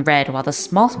of black and red, while the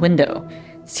small window,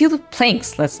 sealed with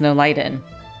planks, lets no light in.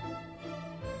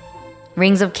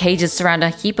 Rings of cages surround a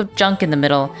heap of junk in the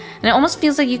middle, and it almost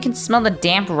feels like you can smell the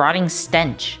damp, rotting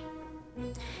stench.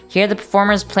 Here, the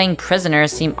performers playing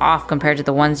prisoners seem off compared to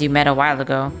the ones you met a while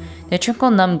ago. Their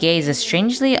twinkle-numb gaze is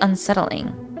strangely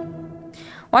unsettling.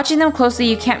 Watching them closely,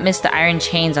 you can't miss the iron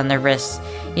chains on their wrists.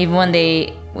 Even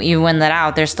when let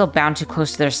out, they're still bound too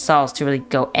close to their cells to really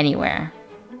go anywhere.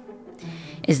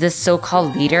 Is this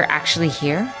so-called leader actually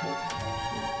here?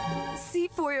 See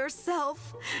for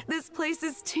yourself. This place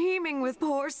is teeming with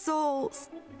poor souls.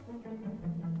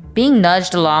 Being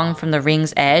nudged along from the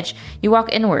ring's edge, you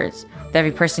walk inwards. With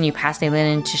every person you pass, they lean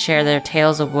in to share their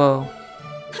tales of woe.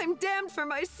 I'm damned for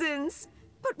my sins.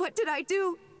 But what did I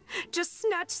do? Just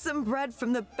snatch some bread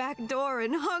from the back door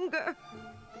in hunger.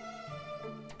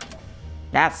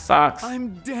 That sucks.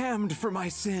 I'm damned for my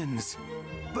sins.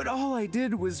 But all I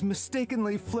did was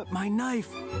mistakenly flip my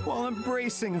knife while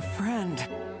embracing a friend.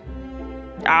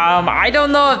 I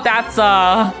don't know if that's,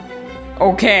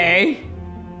 okay.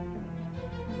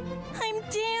 I'm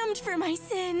damned for my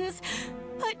sins.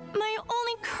 But my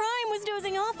only crime was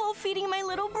dozing off while feeding my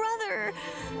little brother.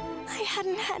 I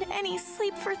hadn't had any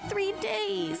sleep for 3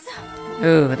 days.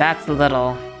 Ooh, that's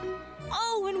little.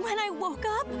 Oh, and when I woke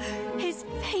up, his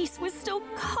face was still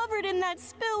covered in that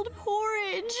spilled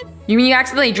porridge. You mean you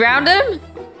accidentally drowned him?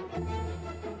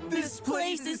 This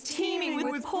place is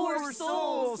teeming with poor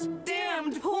souls.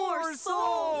 Damned poor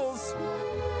souls.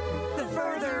 The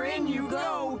further in you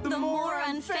go, the more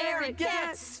unfair it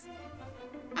gets.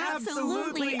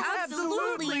 Absolutely,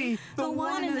 absolutely! The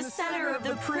one in the center of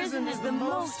the prison is the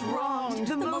most wronged,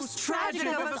 the most tragic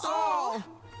of us all!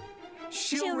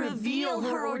 She'll reveal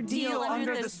her ordeal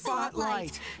under the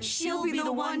spotlight. She'll be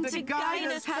the one to guide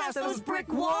us past those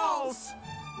brick walls!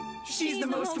 She's the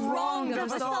most wronged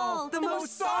of us all, the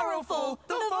most sorrowful,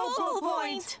 the focal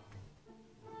point!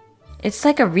 It's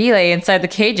like a relay inside the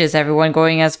cages, everyone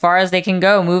going as far as they can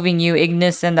go, moving you,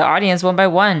 Ignis, and the audience one by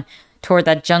one toward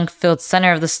that junk-filled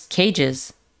center of the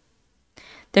cages.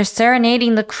 They're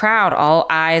serenading the crowd, all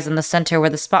eyes on the center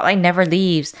where the spotlight never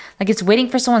leaves, like it's waiting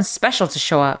for someone special to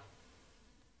show up.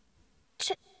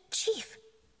 Chief,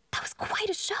 that was quite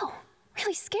a show.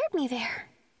 Really scared me there.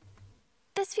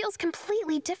 This feels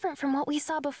completely different from what we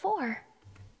saw before.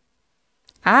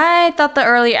 I thought the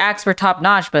early acts were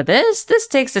top-notch, but this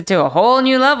takes it to a whole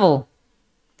new level.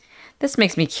 This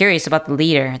makes me curious about the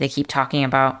leader they keep talking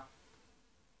about.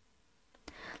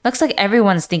 Looks like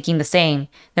everyone's thinking the same.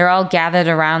 They're all gathered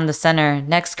around the center,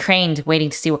 necks craned,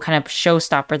 waiting to see what kind of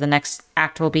showstopper the next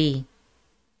act will be.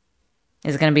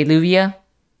 Is it gonna be Luvia?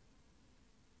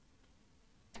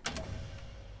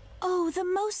 Oh, the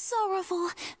most sorrowful,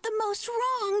 the most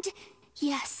wronged.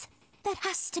 Yes, that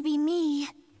has to be me.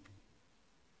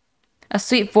 A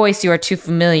sweet voice you are too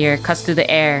familiar cuts through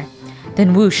the air.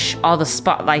 Then whoosh, all the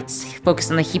spotlights focus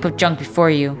on the heap of junk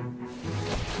before you.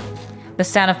 The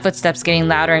sound of footsteps getting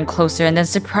louder and closer, and then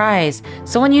surprise!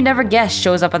 Someone you never guessed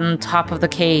shows up on the top of the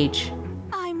cage.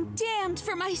 I'm damned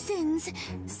for my sins,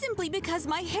 simply because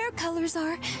my hair colors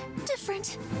are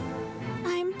different.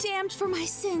 I'm damned for my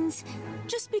sins,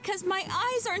 just because my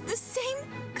eyes aren't the same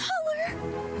color.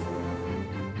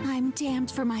 I'm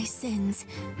damned for my sins,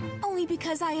 only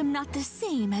because I am not the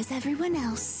same as everyone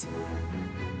else.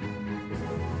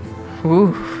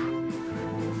 Ooh.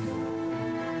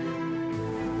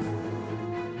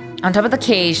 On top of the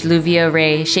cage, Luvia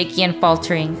Ray, shaky and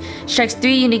faltering, strikes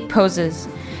 3 unique poses.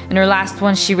 In her last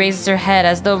one, she raises her head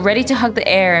as though ready to hug the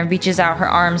air and reaches out her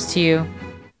arms to you.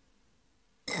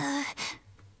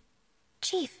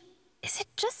 Chief, is it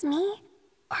just me?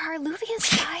 Or are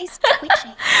Luvia's eyes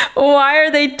twitching? Why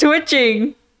are they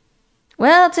twitching?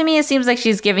 Well, to me it seems like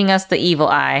she's giving us the evil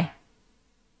eye.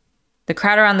 The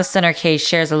crowd around the center cage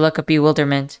shares a look of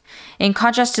bewilderment. In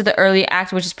contrast to the early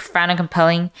act, which is profound and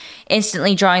compelling,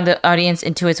 instantly drawing the audience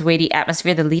into its weighty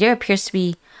atmosphere, the leader appears to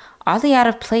be oddly out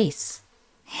of place.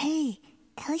 Hey,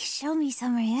 at least show me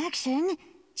some reaction.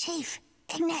 Chief,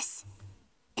 Ignis.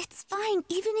 It's fine,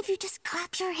 even if you just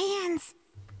clap your hands.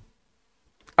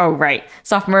 Oh, right.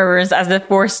 Soft murmurs as the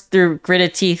force through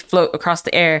gritted teeth float across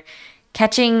the air,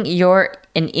 catching your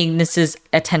and Ignis's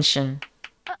attention.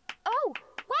 Oh,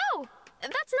 wow!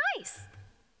 That's nice!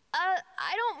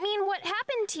 I don't mean what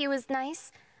happened to you is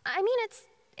nice. I mean,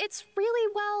 it's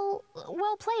really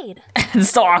well played. It's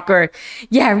so awkward.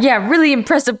 Yeah, really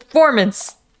impressive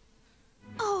performance.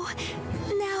 Oh,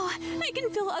 now I can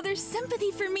feel others'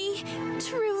 sympathy for me.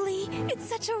 Truly, it's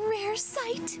such a rare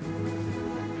sight.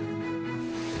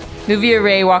 Nowhere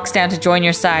Ray walks down to join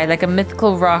your side like a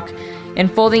mythical rock.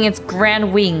 Enfolding its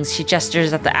grand wings, she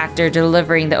gestures at the actor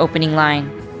delivering the opening line.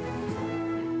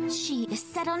 She is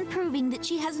set on proving that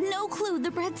she has no clue the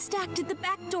bread stacked at the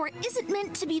back door isn't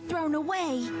meant to be thrown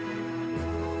away.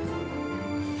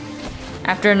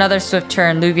 After another swift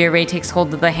turn, Nowhere Ray takes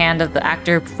hold of the hand of the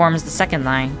actor who performs the second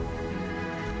line.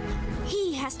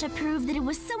 He has to prove that it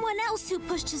was someone else who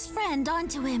pushed his friend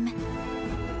onto him.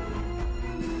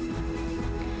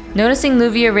 Noticing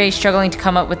Nowhere Ray struggling to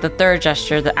come up with the third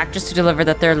gesture, the actress who delivered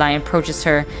the third line approaches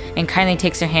her and kindly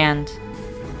takes her hand.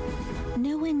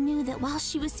 No one knew that while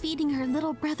she was feeding her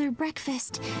little brother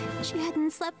breakfast, she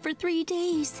hadn't slept for 3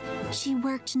 days. She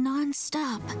worked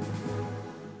non-stop.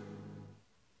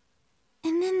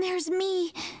 And then there's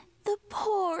me, the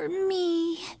poor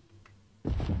me.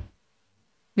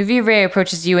 Nowhere Ray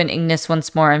approaches you and Ignis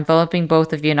once more, enveloping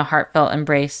both of you in a heartfelt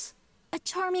embrace. A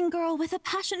charming girl with a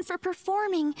passion for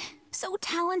performing. So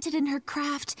talented in her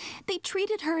craft, they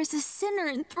treated her as a sinner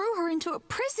and threw her into a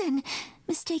prison,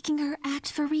 mistaking her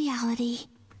act for reality.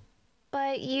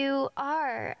 But you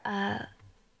are,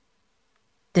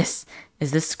 Is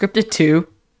this scripted too?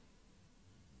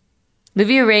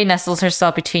 Nowhere Ray nestles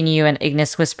herself between you and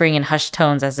Ignis, whispering in hushed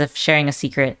tones as if sharing a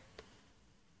secret.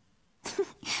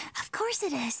 Of course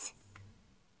it is.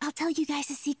 I'll tell you guys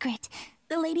a secret.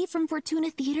 The lady from Fortuna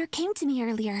Theater came to me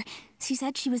earlier. She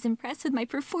said she was impressed with my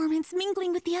performance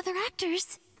mingling with the other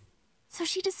actors. So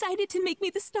she decided to make me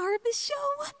the star of the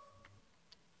show.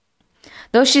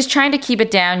 Though she's trying to keep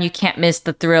it down, you can't miss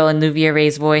the thrill in Nowhere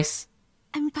Ray's voice.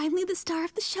 I'm finally the star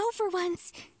of the show for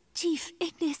once. Chief,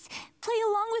 Ignis, play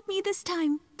along with me this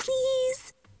time,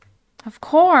 please. Of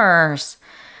course.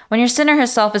 When your sinner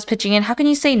herself is pitching in, how can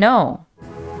you say no?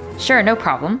 Sure, no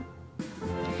problem.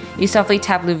 You softly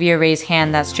tap Nowhere Ray's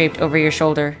hand that's draped over your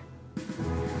shoulder.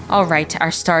 All right, our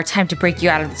star, time to break you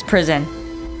out of this prison.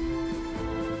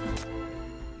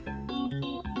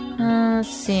 Let's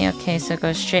see. Okay, so it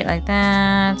goes straight like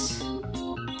that.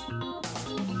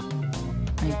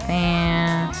 Like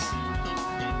that.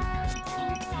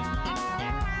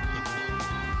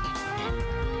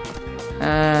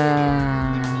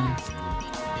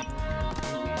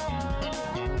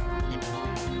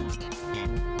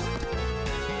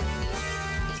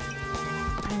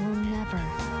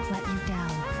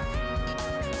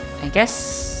 I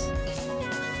guess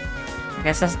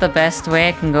that's the best way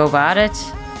I can go about it.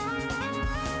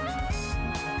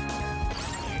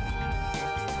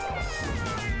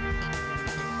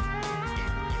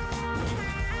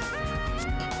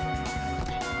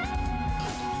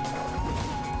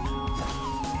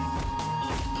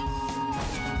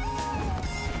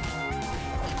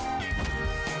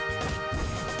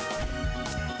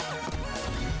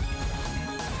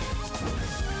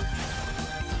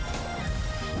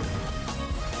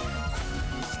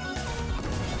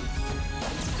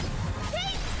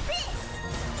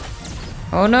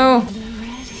 Oh no! The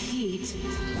red heat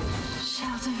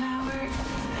shall devour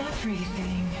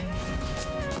everything.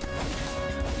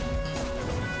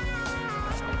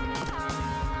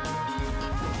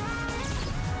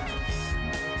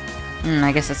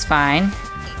 I guess that's fine.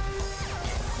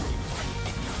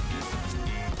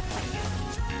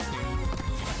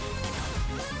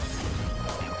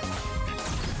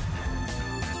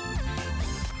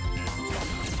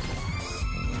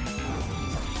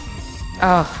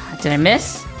 Oh, did I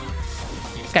miss? I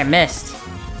think I missed.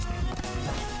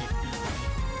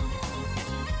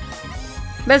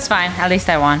 But it's fine, at least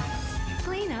I won.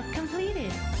 Cleanup completed.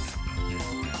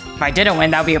 If I didn't win,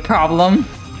 that would be a problem.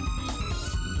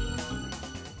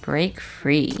 Break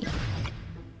free.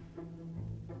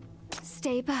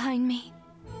 Stay behind me.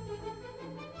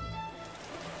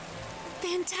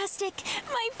 Fantastic,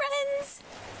 my friends!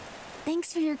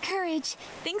 Thanks for your courage.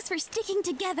 Thanks for sticking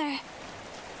together.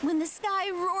 When the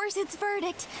sky roars its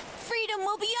verdict, freedom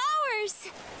will be ours!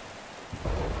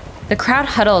 The crowd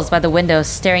huddles by the windows,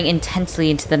 staring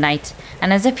intensely into the night,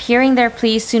 and as if hearing their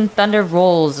pleas, soon thunder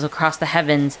rolls across the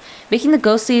heavens, making the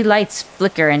ghostly lights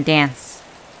flicker and dance.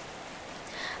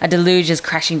 A deluge is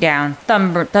crashing down,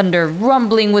 thunder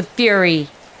rumbling with fury.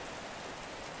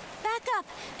 Back up!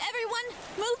 Everyone,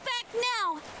 move back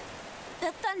now!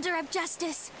 The thunder of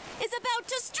justice is about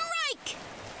to strike!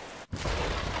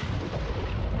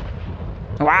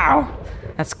 Wow,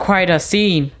 that's quite a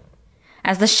scene.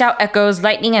 As the shout echoes,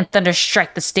 lightning and thunder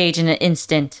strike the stage in an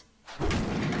instant.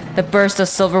 The burst of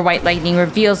silver-white lightning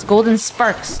reveals golden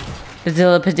sparks. The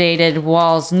dilapidated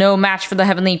walls, no match for the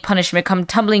heavenly punishment, come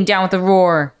tumbling down with a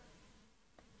roar.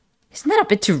 Isn't that a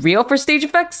bit too real for stage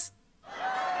effects?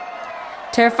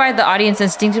 Terrified, the audience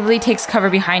instinctively takes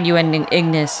cover behind you and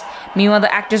Ignis. Meanwhile,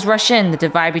 the actors rush in. The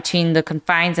divide between the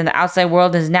confines and the outside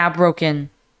world is now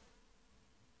broken.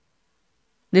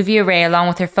 Livia Ray, along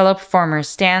with her fellow performers,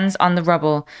 stands on the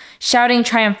rubble, shouting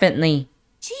triumphantly.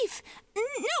 Chief!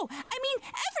 No! I mean,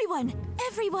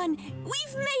 everyone!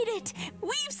 We've made it!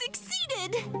 We've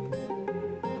succeeded!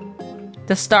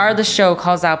 The star of the show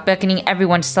calls out, beckoning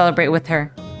everyone to celebrate with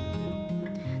her.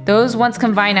 Those once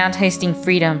confined now tasting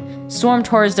freedom swarm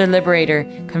towards their liberator,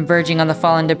 converging on the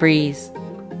fallen debris.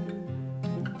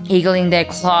 Eagling, they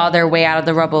claw their way out of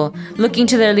the rubble, looking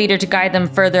to their leader to guide them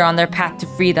further on their path to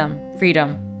freedom.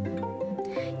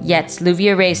 Yet,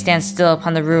 Livia Ray stands still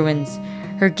upon the ruins,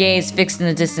 her gaze fixed in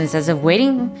the distance as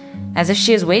if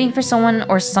she is waiting for someone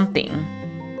or something.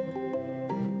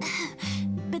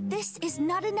 But this is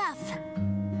not enough.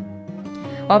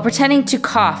 While pretending to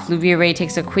cough, Livia Ray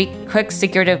takes a quick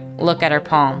secretive look at her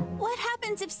palm. What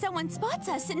happens if someone spots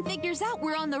us and figures out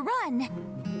we're on the run?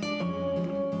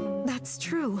 That's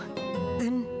true.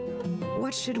 Then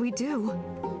what should we do?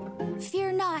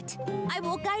 Fear not. I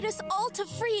will guide us all to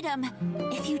freedom.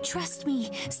 If you trust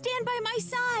me, stand by my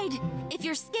side. If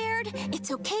you're scared, it's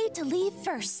okay to leave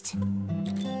first.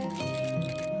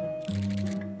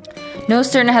 No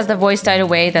sooner has the voice died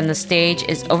away than the stage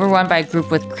is overrun by a group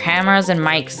with cameras and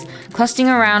mics, clustering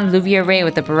around Livia Ray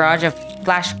with a barrage of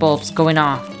flashbulbs going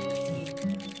off.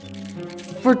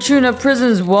 Fortuna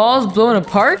Prison's walls blown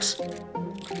apart?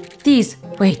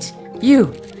 You're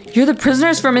the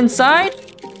prisoners from inside?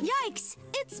 Yikes!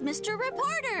 It's Mr.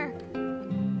 Reporter!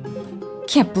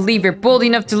 Can't believe you're bold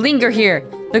enough to linger here!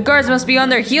 The guards must be on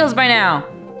their heels by now!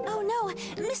 Oh no,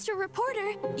 Mr.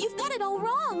 Reporter, you've got it all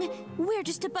wrong! We're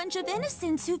just a bunch of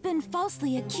innocents who've been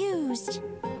falsely accused.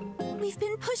 We've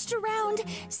been pushed around,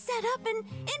 set up, and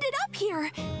ended up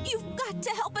here! You've got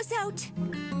to help us out!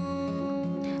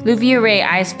 Livia Ray,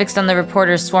 eyes fixed on the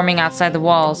reporters swarming outside the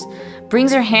walls,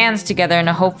 brings her hands together in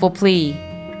a hopeful plea.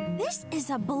 This is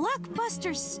a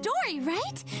blockbuster story,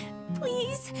 right?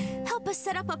 Please, help us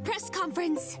set up a press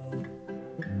conference.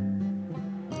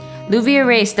 Livia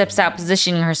Ray steps out,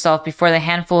 positioning herself before the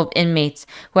handful of inmates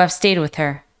who have stayed with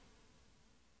her.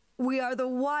 We are the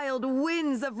wild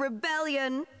winds of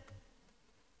rebellion.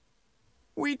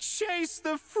 We chase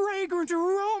the fragrant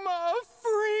aroma of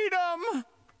freedom.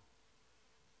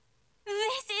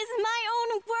 This is my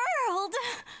own world.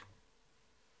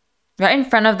 Right in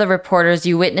front of the reporters,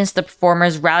 you witness the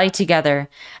performers rally together.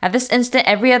 At this instant,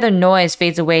 every other noise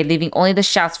fades away, leaving only the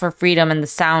shouts for freedom and the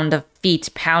sound of feet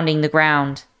pounding the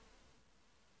ground.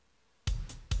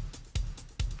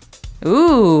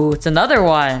 Ooh, it's another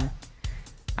one.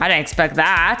 I didn't expect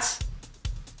that.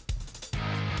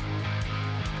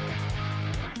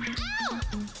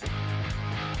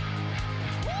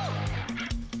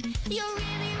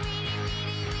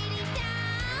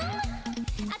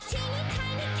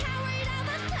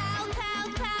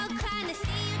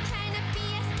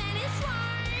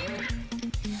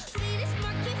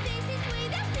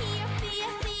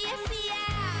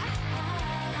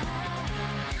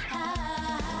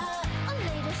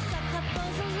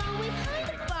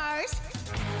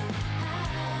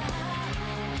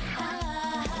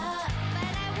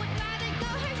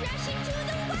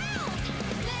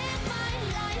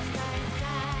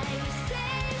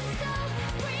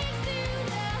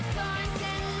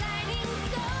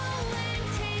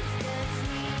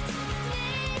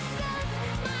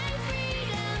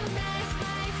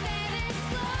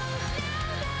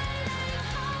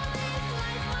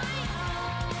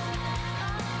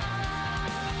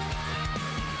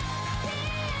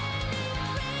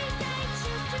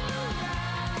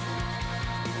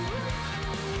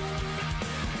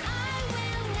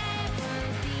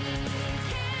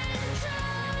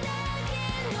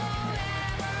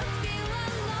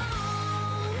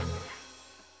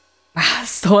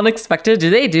 So unexpected. Do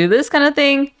they do this kind of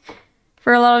thing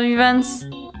for a lot of events?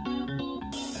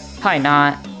 Probably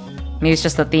not. Maybe it's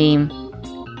just a theme.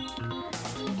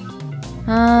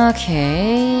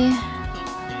 Okay.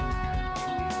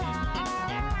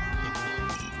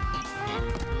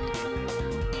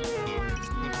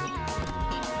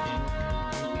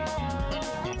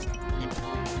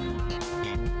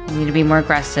 I need to be more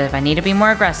aggressive. I need to be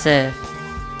more aggressive.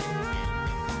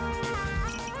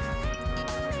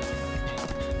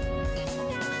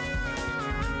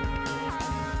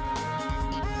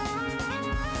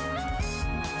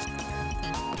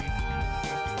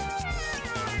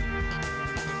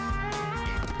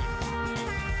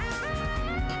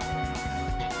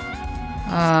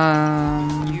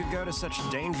 You go to such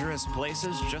dangerous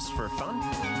places just for fun?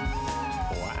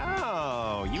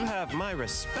 Wow, you have my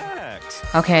respect.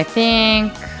 Okay, I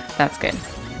think that's good.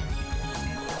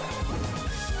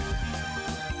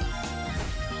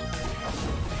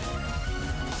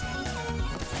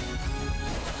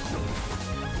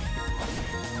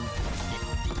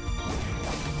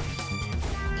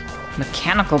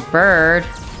 Mechanical bird.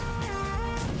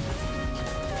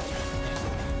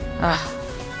 Ugh.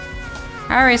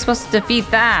 How are we supposed to defeat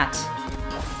that?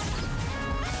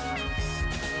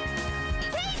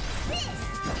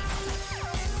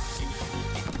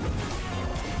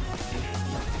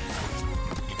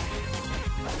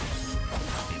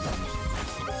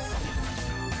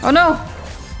 Oh no!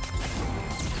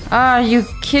 Are you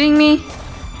kidding me?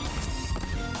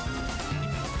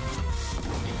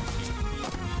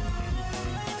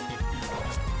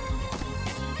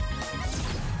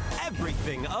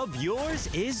 Everything of yours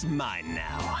is mine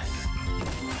now.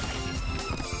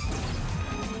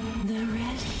 The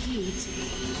red heat.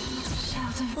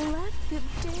 Let the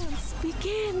dance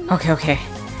begin. Okay.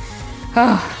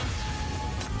 Oh.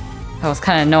 That was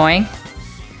kind of annoying.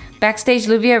 Backstage,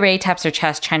 Luvia Ray taps her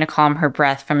chest, trying to calm her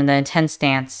breath from the intense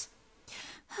dance.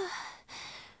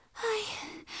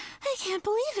 I can't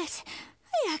believe it.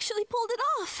 I actually pulled it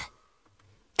off.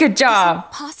 Good job. Is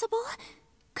it possible?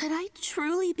 Could I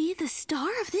truly be the star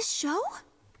of this show?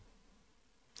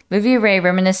 Luvia Ray,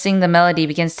 reminiscing the melody,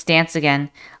 begins to dance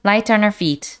again, light on her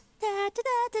feet.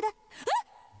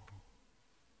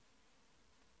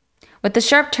 With the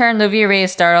sharp turn, Luvia Ray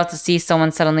is startled to see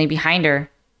someone suddenly behind her.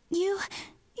 You're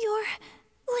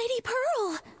Lady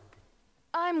Pearl.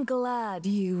 I'm glad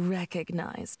you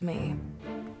recognized me.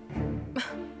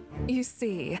 You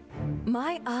see,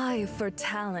 my eye for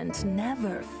talent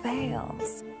never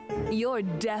fails. You're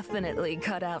definitely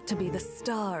cut out to be the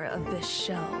star of this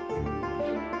show.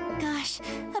 Gosh,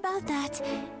 about that,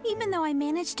 even though I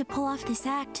managed to pull off this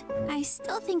act, I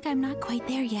still think I'm not quite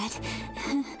there yet.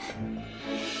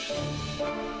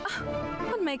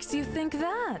 What makes you think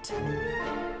that?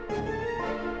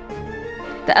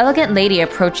 The elegant lady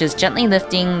approaches, gently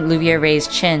lifting Luvia Ray's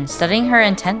chin, studying her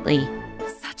intently.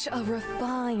 Such a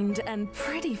refined and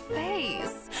pretty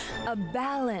face. A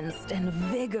balanced and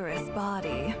vigorous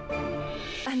body.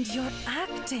 And your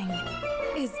acting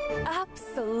is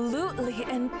absolutely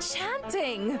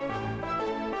enchanting.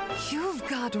 You've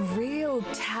got real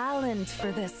talent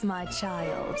for this, my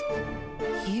child.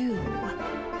 You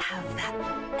have that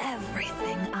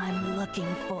everything I'm looking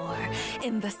for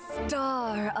in the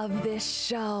star of this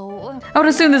show. I would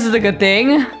assume this is a good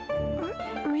thing.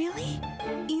 Really?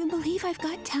 You believe I've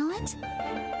got talent?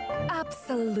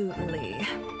 Absolutely.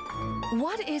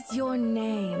 What is your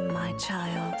name, my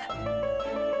child?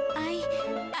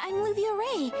 I'm Luvia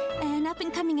Ray, an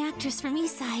up-and-coming actress from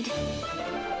Eastside.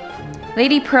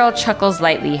 Lady Pearl chuckles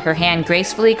lightly, her hand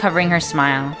gracefully covering her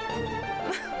smile.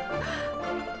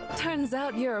 Turns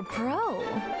out you're a pro.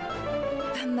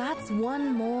 Then that's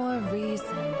one more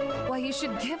reason why you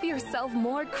should give yourself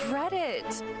more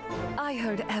credit. I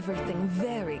heard everything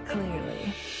very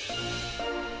clearly.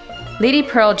 Lady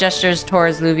Pearl gestures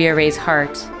towards Luvia Ray's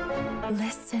heart.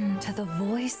 Listen to the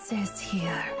voices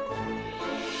here.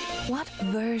 What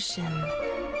version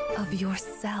of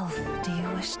yourself do you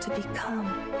wish to become?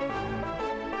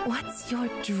 What's your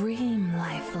dream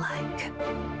life like?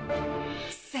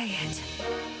 Say it.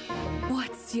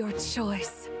 What's your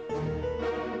choice?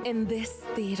 In this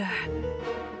theater,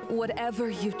 whatever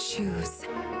you choose,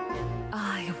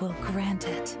 I will grant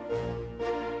it.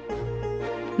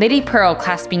 Lady Pearl,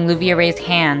 clasping Luvia Ray's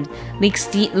hand, looks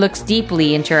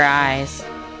deeply into her eyes.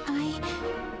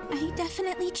 I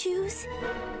definitely choose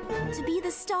to be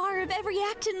the star of every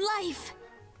act in life.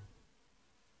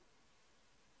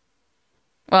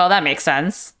 Well, that makes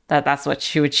sense. That's what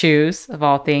she would choose, of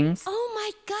all things. Oh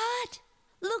my god!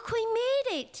 Look, we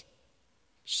made it!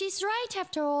 She's right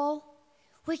after all.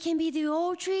 We can be the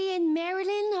Audrey and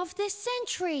Marilyn of this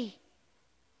century.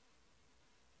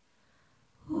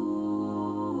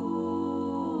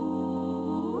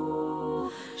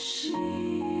 She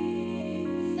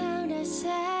found us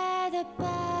at the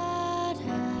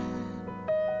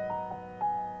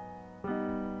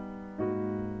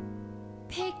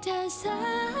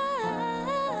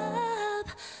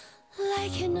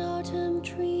like an autumn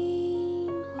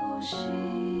dream. Oh,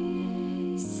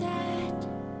 she said,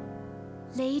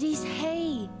 ladies,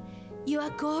 hey, you are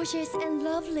gorgeous and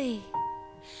lovely.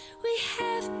 We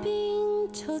have been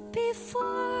told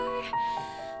before,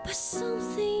 but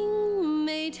something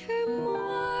made her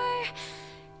more.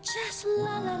 Just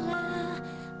la la la,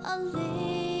 a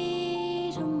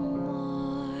little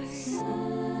more.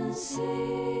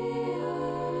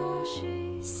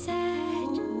 She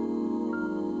said,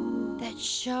 that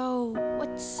show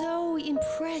was so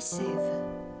impressive.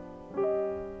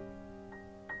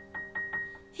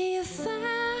 You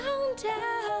found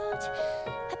out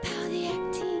about the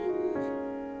acting.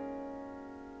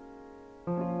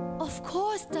 Of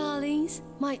course, darlings,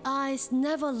 my eyes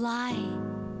never lie.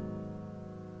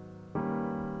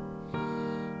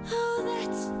 Oh,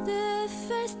 that's the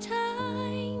first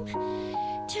time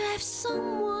to have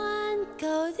someone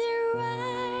go their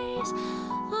eyes.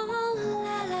 Oh,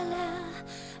 la la la,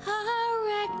 our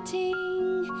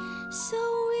acting so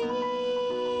weak.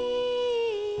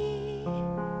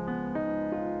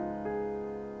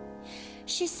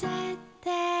 She said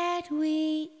that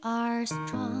we are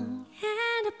strong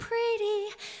and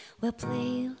pretty. We'll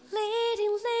play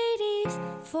leading ladies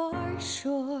for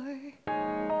sure.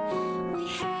 We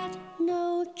had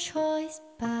no choice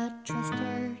but trust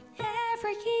her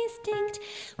every instinct.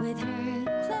 With her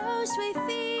close we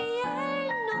fear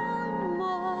no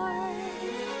more.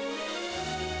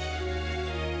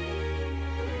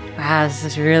 Wow, this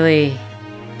is really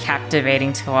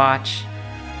captivating to watch.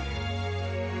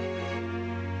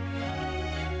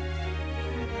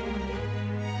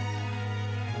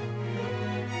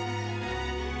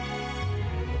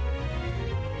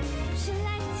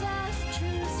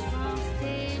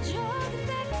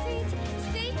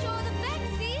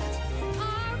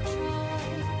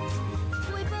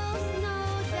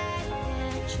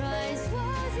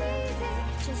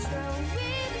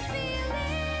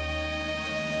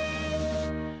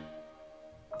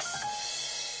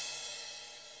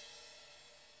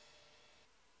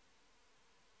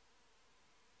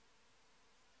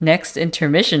 Next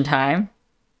intermission time.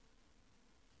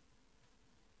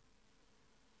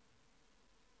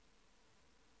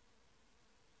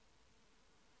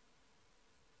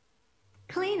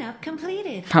 Cleanup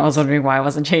completed. I was wondering why I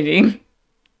wasn't changing.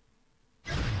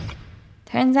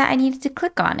 Turns out I needed to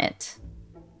click on it.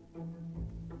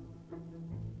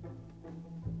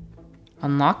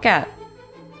 Unlock at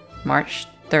March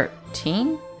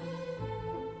 13?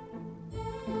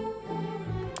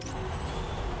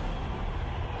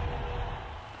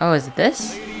 Oh, is it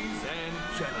this?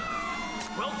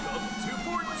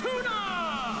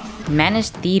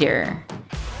 Managed theater.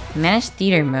 Managed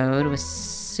theater mode was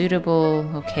suitable.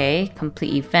 Okay,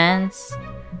 complete events.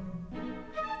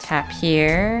 Tap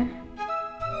here.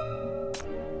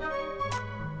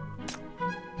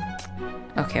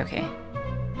 Okay.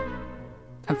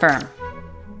 Confirm.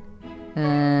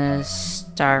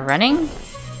 Start running.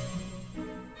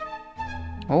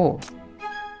 Oh.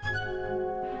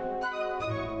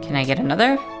 Can I get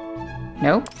another?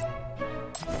 No.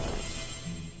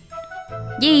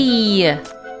 Yay!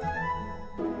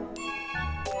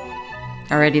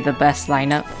 Already the best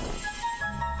lineup.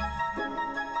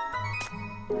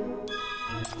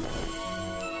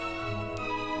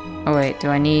 Oh wait, do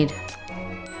I need...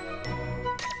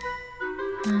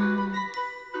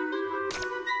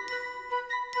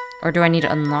 Or do I need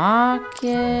to unlock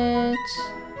it?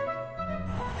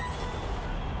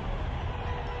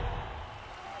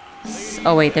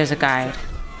 Oh wait, there's a guide.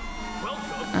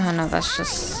 Oh no, that's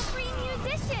just...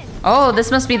 Oh,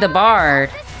 this must be the bard.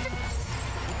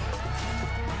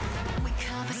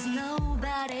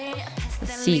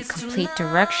 Let's see, complete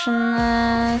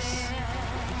directionless.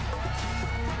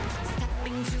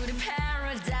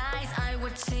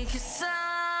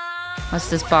 What's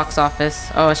this box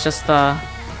office? Oh, it's just the...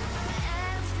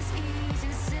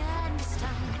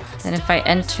 Then if I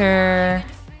enter...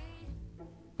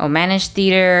 Oh, Manage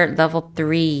Theater level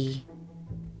 3.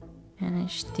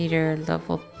 Manage Theater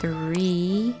level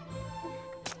 3.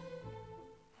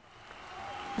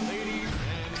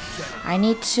 I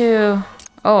need to...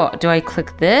 Oh, do I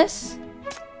click this?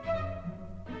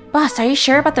 Boss, are you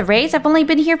sure about the raise? I've only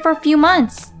been here for a few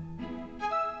months.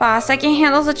 Boss, I can't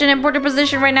handle such an important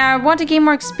position right now. I want to gain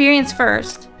more experience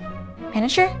first.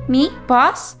 Manager? Me?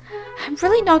 Boss? I'm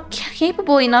really not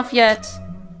capable enough yet.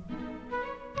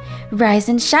 Rise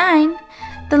and shine.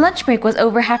 The lunch break was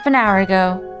over half an hour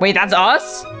ago. Wait, that's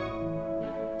us?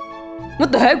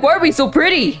 What the heck? Why are we so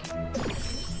pretty?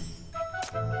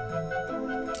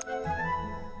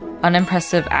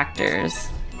 Unimpressive actors.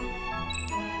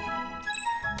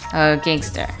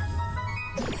 Gangster.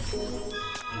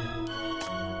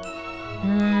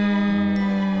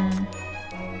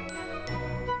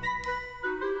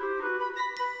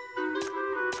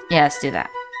 Yeah, let's do that.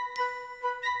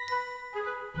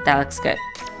 That looks good.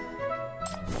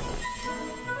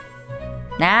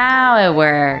 Now it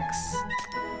works.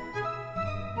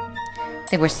 I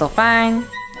think we're still fine.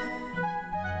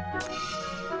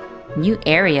 New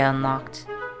area unlocked.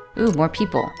 Ooh, more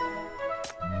people.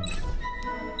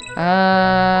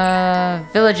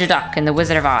 Villager Duck in the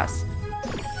Wizard of Oz.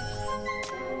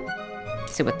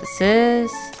 Let's see what this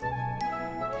is.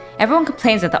 Everyone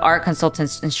complains that the art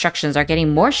consultant's instructions are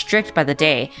getting more strict by the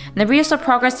day, and the real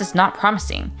progress is not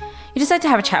promising. You decide to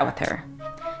have a chat with her.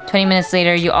 20 minutes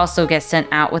later, you also get sent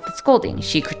out with a scolding.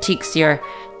 She critiques your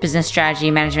business strategy,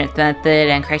 management method,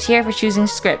 and criteria for choosing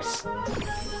scripts.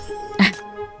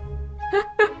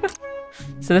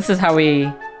 So this is how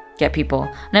we get people.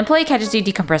 An employee catches you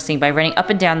decompressing by running up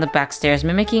and down the back stairs,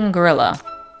 mimicking a gorilla.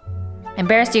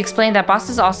 Embarrassed, you explain that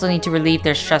bosses also need to relieve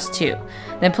their stress too.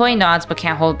 The employee nods but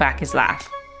can't hold back his laugh.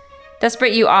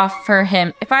 Desperate, you offer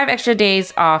him 5 extra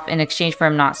days off in exchange for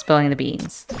him not spilling the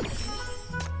beans.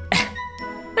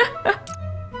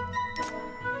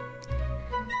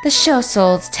 The show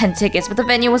sold 10 tickets, but the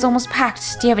venue was almost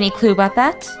packed. Do you have any clue about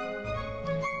that?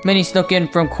 Many snuck in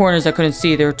from corners I couldn't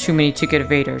see. There were too many ticket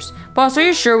evaders. Boss, are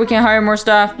you sure we can't hire more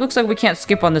staff? Looks like we can't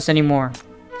skip on this anymore.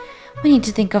 We need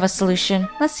to think of a solution.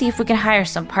 Let's see if we can hire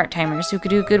some part-timers who could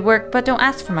do good work but don't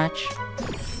ask for much.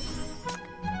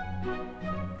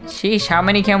 Sheesh, how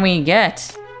many can we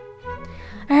get?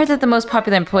 I heard that the most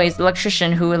popular employee is the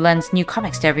electrician who lends new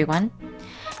comics to everyone.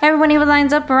 Everyone even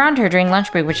lines up around her during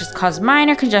lunch break, which has caused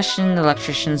minor congestion in the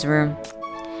electrician's room.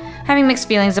 Having mixed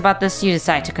feelings about this, you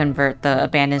decide to convert the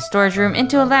abandoned storage room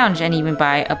into a lounge and even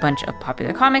buy a bunch of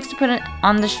popular comics to put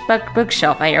on the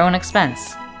bookshelf at your own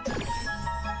expense.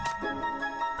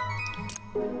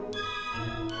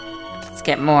 Let's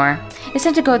get more. It's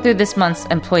time to go through this month's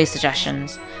employee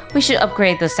suggestions. We should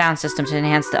upgrade the sound system to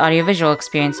enhance the audiovisual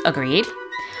experience. Agreed.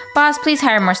 Boss, please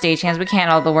hire more stagehands. We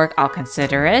can't all the work. I'll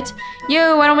consider it.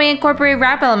 You, why don't we incorporate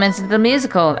rap elements into the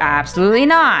musical? Absolutely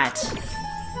not.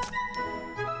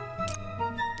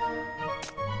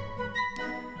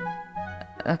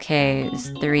 Okay, this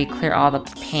 3, clear all the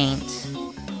paint.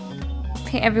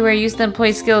 Paint everywhere, use the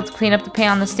employee skill to clean up the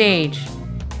paint on the stage.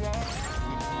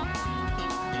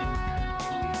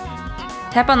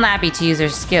 Tap on Lappy to use her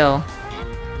skill.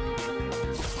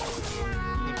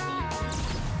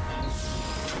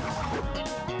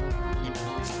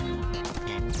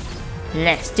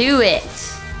 Let's do it!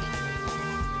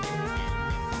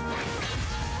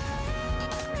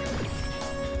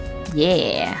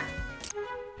 Yeah.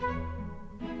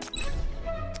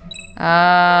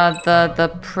 The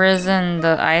prison,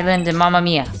 the island, and Mamma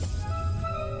Mia.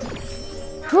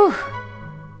 Whew.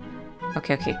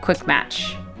 Okay, quick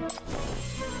match.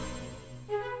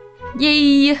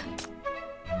 Yay!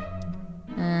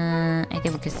 I think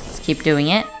we can just keep doing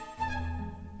it.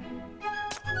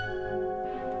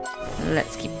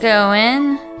 Let's keep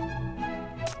going.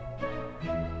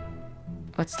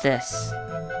 What's this?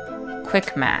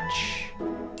 Quick match.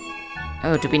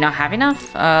 Oh, do we not have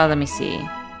enough? Let me see.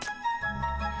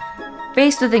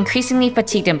 Faced with increasingly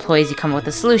fatigued employees, you come up with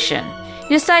a solution.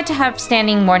 You decide to have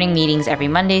standing morning meetings every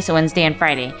Monday, Wednesday, and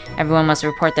Friday. Everyone must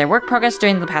report their work progress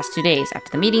during the past 2 days.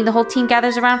 After the meeting, the whole team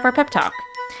gathers around for a pep talk.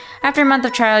 After a month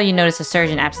of trial, you notice a surge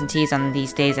in absentees on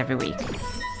these days every week.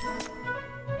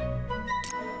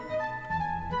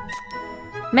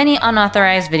 Many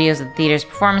unauthorized videos of the theater's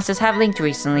performances have leaked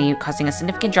recently, causing a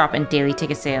significant drop in daily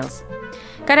ticket sales.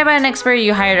 Guided by an expert,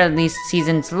 you hired a least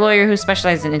seasoned lawyer who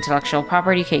specializes in intellectual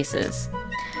property cases.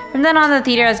 From then on, the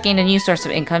theater has gained a new source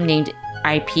of income named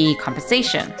IP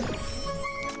compensation.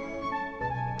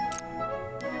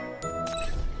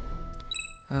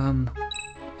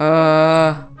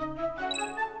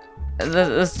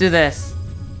 Let's do this.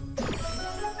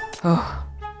 Oh.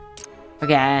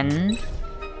 Again.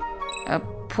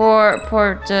 Poor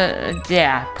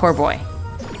boy.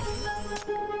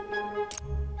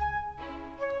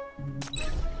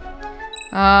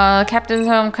 Captain's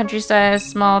home, countryside,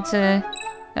 small to...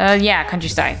 yeah,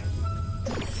 countryside.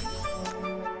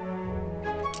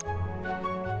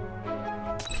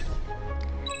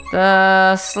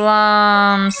 The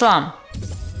slum.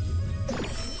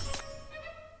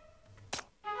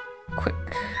 Quick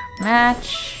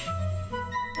match.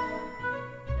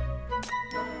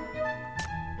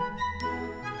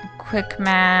 Quick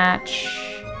match.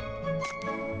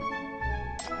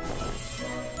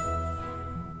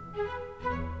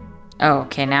 Oh,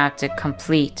 okay, now I have to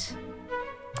complete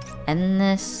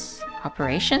endless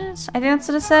operations? I think that's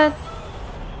what it said.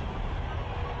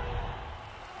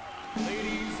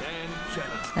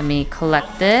 Let me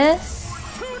collect this.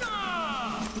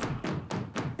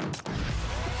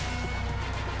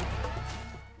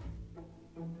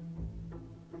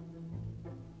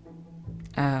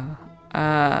 Oh,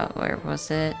 where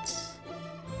was it?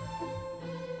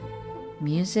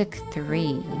 Music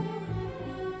 3.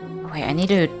 Wait, I need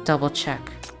to double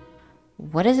check.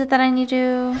 What is it that I need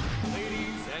to do?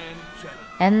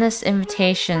 Endless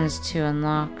invitations to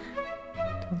unlock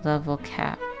the level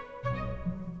cap.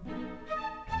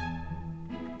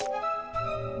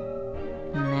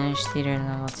 Manage theater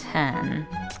level 10.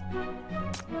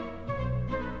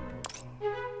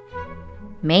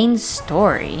 Main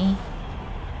story.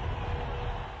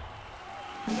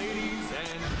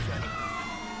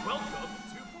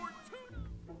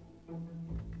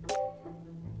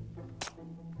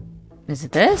 Is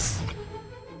it this?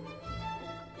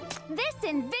 This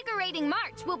invigorating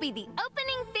march will be the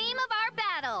opening theme of our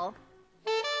battle.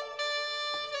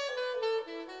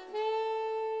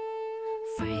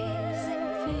 Freezing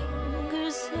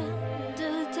fingers in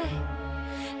the day,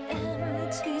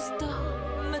 empty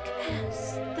stomach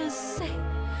has the same.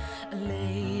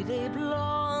 Lady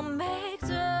Blonde makes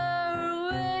her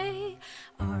way,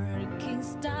 arcing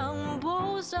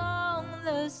stumbles on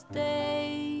the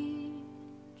stage.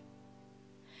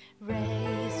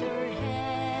 Raise her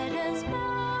head and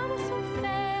smile so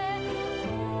fair,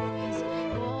 voice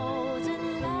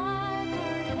golden like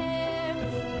her hair.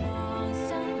 Want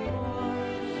some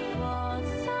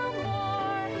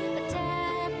more, a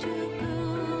tap too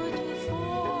good to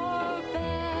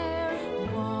forbear.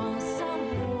 Want some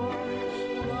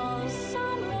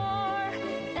more,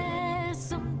 and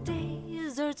some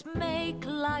desserts make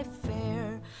life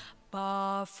fair.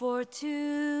 Bar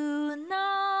Fortuna,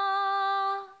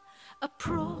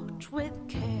 approach with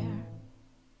care.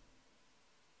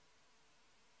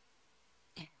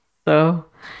 So,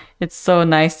 it's so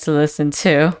nice to listen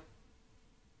to.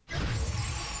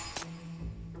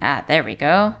 Ah, there we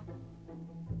go.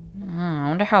 I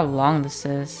wonder how long this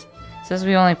is. It says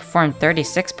we only performed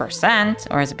 36%,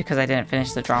 or is it because I didn't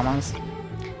finish the dramas?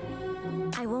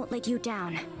 I won't let you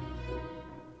down.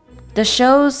 The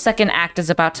show's second act is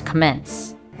about to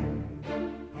commence.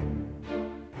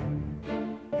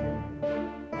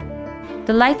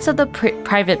 The lights of the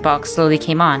private box slowly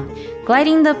came on,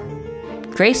 gliding the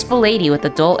graceful lady with a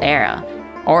dull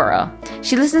aura.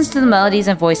 She listens to the melodies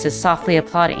and voices softly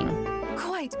applauding.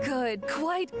 Quite good,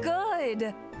 quite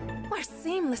good. We're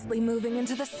seamlessly moving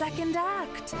into the second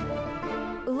act.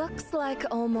 Looks like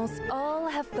almost all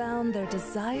have found their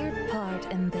desired part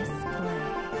in this play.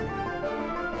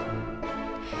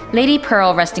 Lady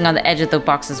Pearl, resting on the edge of the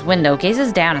box's window,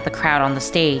 gazes down at the crowd on the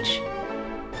stage.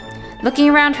 Looking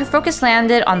around, her focus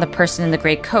landed on the person in the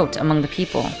gray coat among the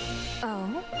people. Oh?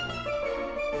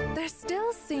 There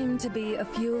still seem to be a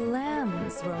few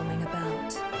lambs roaming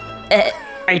about.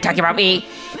 Are you talking about me?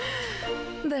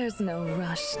 There's no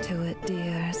rush to it,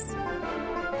 dears.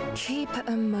 Keep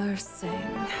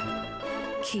immersing.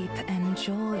 Keep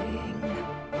enjoying.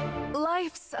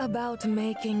 Life's about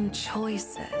making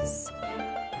choices.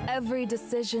 Every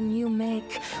decision you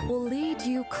make will lead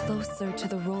you closer to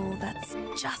the role that's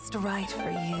just right for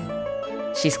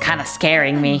you. She's kind of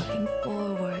scaring me. I'm looking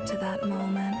forward to that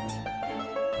moment.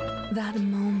 That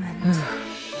moment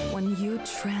when you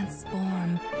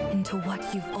transform into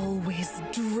what you've always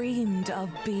dreamed of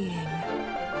being.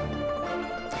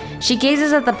 She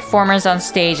gazes at the performers on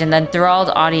stage and the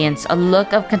enthralled audience, a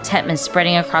look of contentment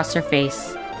spreading across her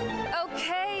face.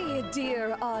 Okay,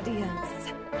 dear audience.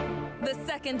 The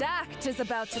second act is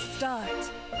about to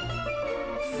start.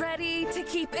 Ready to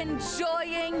keep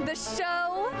enjoying the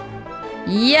show?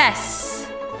 Yes!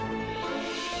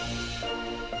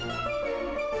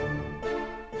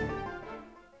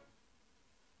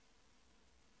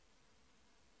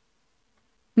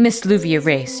 Miss Luvia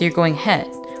Ray, so you're going ahead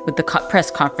with the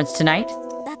press conference tonight?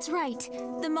 That's right.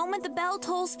 The moment the bell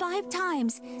tolls 5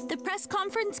 times, the press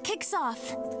conference kicks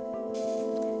off.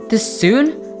 This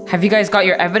soon? Have you guys got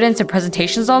your evidence and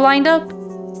presentations all lined up?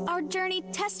 Our journey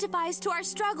testifies to our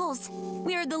struggles.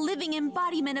 We are the living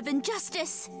embodiment of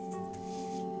injustice.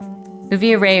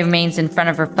 Luvia Ray remains in front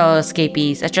of her fellow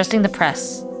escapees, addressing the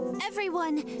press.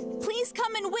 Everyone, please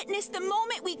come and witness the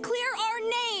moment we clear our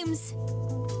names.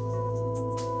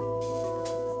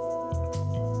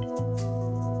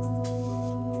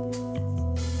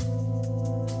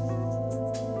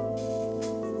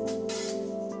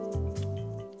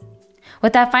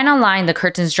 With that final line, the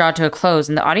curtains draw to a close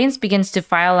and the audience begins to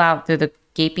file out through the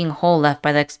gaping hole left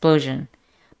by the explosion,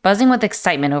 buzzing with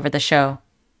excitement over the show.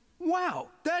 Wow,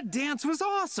 that dance was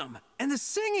awesome! And the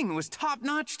singing was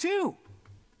top-notch too!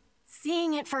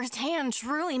 Seeing it firsthand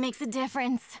truly makes a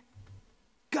difference.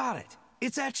 Got it.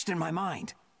 It's etched in my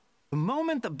mind. The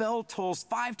moment the bell tolls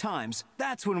 5 times,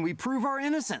 that's when we prove our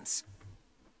innocence.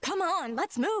 Come on,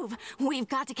 let's move. We've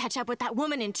got to catch up with that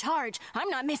woman in charge. I'm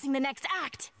not missing the next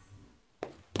act.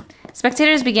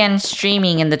 Spectators began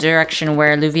streaming in the direction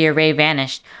where Luvia Ray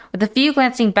vanished, with a few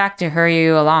glancing back to hurry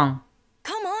you along.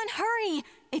 Come on, hurry.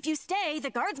 If you stay, the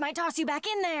guards might toss you back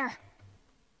in there.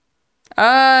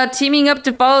 Teaming up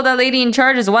to follow that lady in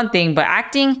charge is one thing, but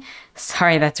acting?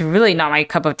 Sorry, that's really not my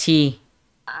cup of tea.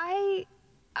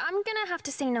 I'm gonna have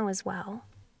to say no as well.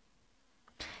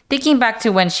 Thinking back to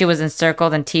when she was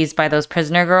encircled and teased by those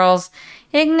prisoner girls,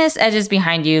 Ignis edges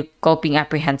behind you, gulping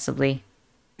apprehensively.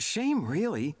 Shame,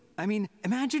 really. I mean,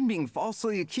 imagine being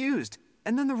falsely accused,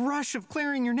 and then the rush of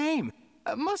clearing your name.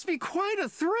 It must be quite a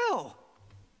thrill.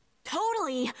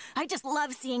 Totally. I just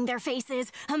love seeing their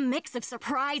faces. A mix of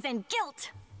surprise and guilt.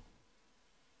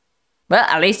 Well,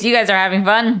 at least you guys are having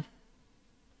fun.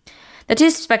 The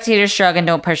two spectators shrug and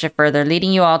don't push it further,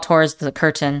 leading you all towards the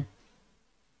curtain.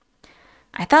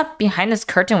 I thought behind this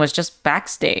curtain was just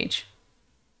backstage.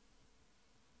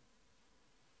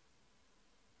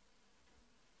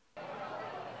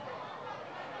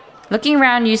 Looking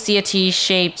around, you see a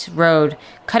T-shaped road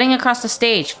cutting across the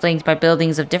stage, flanked by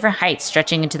buildings of different heights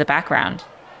stretching into the background.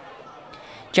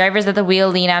 Drivers at the wheel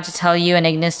lean out to tell you and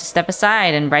Ignis to step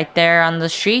aside, and right there on the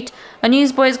street, a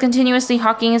newsboy is continuously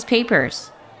hawking his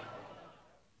papers.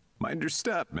 Mind your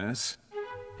step, miss.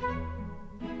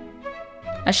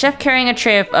 A chef carrying a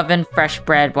tray of oven-fresh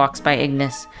bread walks by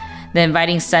Ignis. The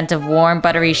inviting scent of warm,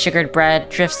 buttery, sugared bread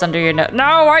drifts under your nose.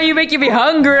 No, why are you making me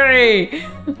hungry?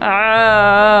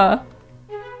 Ah.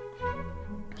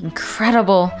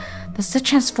 Incredible. The set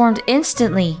transformed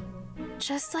instantly.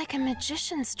 Just like a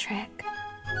magician's trick.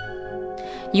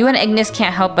 You and Ignis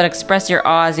can't help but express your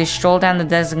awe as you stroll down the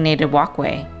designated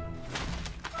walkway.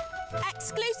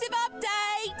 Exclusive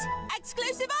update!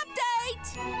 Exclusive update!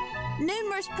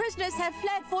 Numerous prisoners have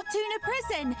fled Fortuna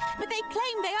prison, but they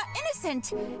claim they are innocent.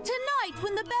 Tonight,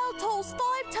 when the bell tolls 5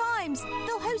 times,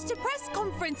 they'll host a press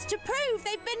conference to prove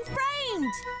they've been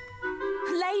framed.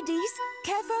 Ladies,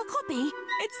 care for a copy?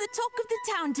 It's the talk of the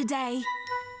town today.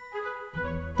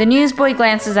 The newsboy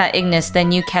glances at Ignis,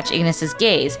 then you catch Ignis's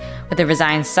gaze. With a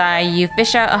resigned sigh, you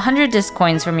fish out 100 disc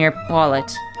coins from your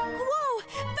wallet. Whoa!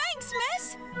 Thanks,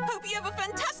 miss! Hope you have a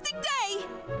fantastic day!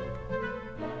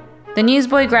 The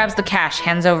newsboy grabs the cash,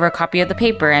 hands over a copy of the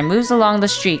paper, and moves along the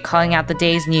street calling out the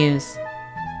day's news.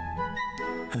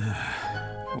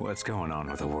 What's going on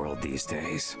with the world these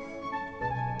days?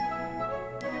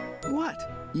 What?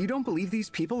 You don't believe these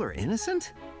people are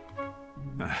innocent?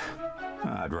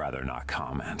 I'd rather not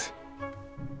comment.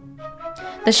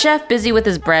 The chef, busy with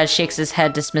his bread, shakes his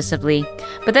head dismissively,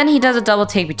 but then he does a double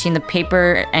take between the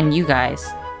paper and you guys.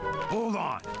 Hold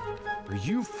on! Are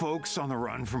you folks on the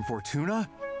run from Fortuna?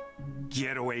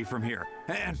 Get away from here,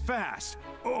 and fast,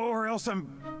 or else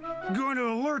I'm going to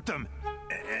alert them,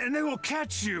 and they will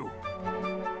catch you!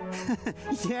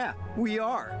 Yeah, we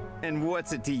are. And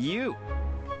what's it to you?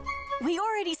 We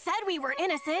already said we were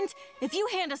innocent. If you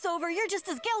hand us over, you're just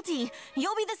as guilty.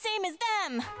 You'll be the same as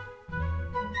them.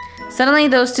 Suddenly,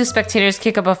 those two spectators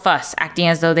kick up a fuss, acting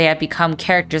as though they had become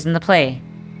characters in the play.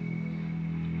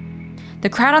 The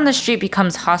crowd on the street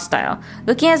becomes hostile,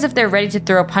 looking as if they're ready to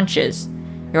throw punches.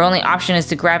 Your only option is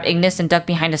to grab Ignis and duck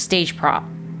behind a stage prop.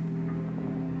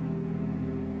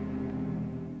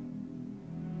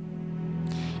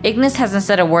 Ignis hasn't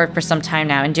said a word for some time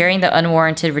now, and during the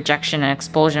unwarranted rejection and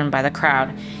expulsion by the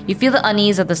crowd, you feel the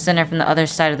unease of the sinner from the other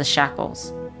side of the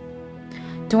shackles.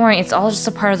 Don't worry, it's all just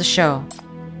a part of the show.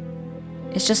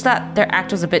 It's just that their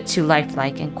act was a bit too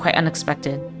lifelike and quite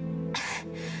unexpected.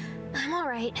 I'm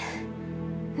alright.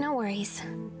 No worries.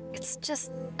 It's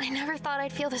just, I never thought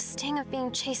I'd feel the sting of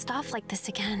being chased off like this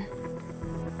again.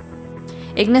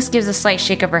 Ignis gives a slight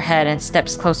shake of her head and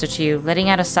steps closer to you, letting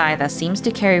out a sigh that seems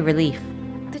to carry relief.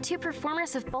 The two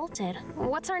performers have bolted.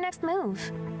 What's our next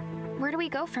move? Where do we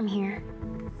go from here?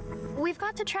 We've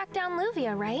got to track down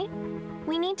Luvia, right?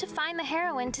 We need to find the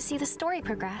heroine to see the story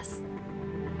progress.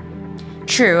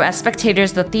 True, as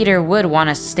spectators, the theater would want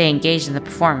us to stay engaged in the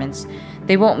performance.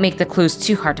 They won't make the clues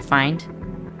too hard to find.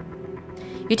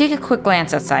 You take a quick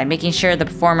glance outside, making sure the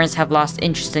performers have lost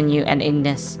interest in you and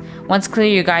Ignis. Once clear,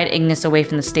 you guide Ignis away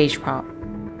from the stage prop.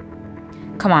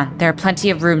 Come on, there are plenty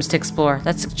of rooms to explore.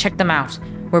 Let's check them out.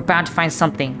 We're bound to find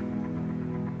something.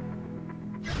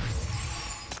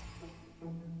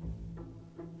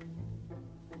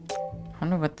 I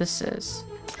wonder what this is.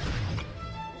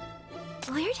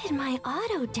 Where did my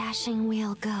auto-dashing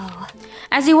wheel go?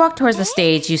 As you walk towards the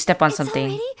stage, you step on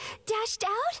something. Already dashed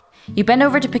out? You bend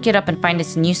over to pick it up and find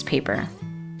it's a newspaper.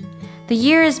 The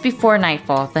year is before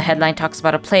nightfall. The headline talks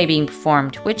about a play being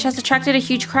performed, which has attracted a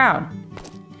huge crowd.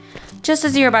 Just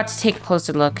as you're about to take a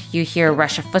closer look, you hear a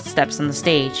rush of footsteps on the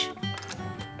stage.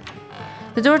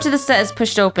 The door to the set is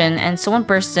pushed open and someone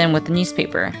bursts in with the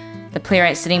newspaper. The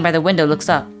playwright sitting by the window looks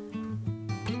up.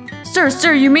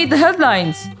 Sir, you made the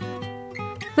headlines!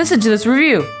 Listen to this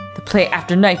review. The play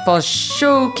After Nightfall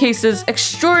showcases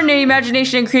extraordinary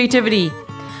imagination and creativity.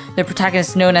 The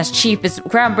protagonist, known as Chief, is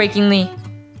groundbreakingly...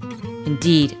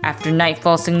 Indeed, After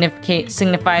Nightfall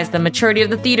signifies the maturity of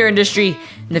the theater industry.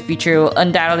 In the future, it will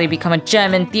undoubtedly become a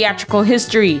gem in theatrical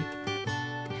history.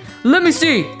 Let me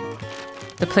see!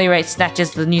 The playwright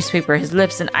snatches the newspaper, his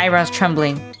lips and eyebrows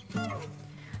trembling.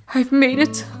 I've made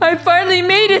it! I finally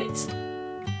made it!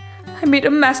 I made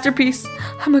a masterpiece.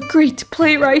 I'm a great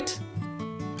playwright.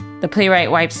 The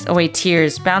playwright wipes away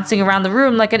tears, bouncing around the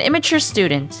room like an immature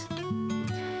student.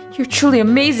 You're truly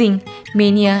amazing.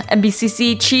 Mania,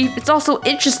 MBCC, Chief, it's all so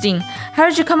interesting. How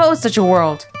did you come up with such a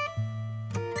world?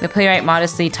 The playwright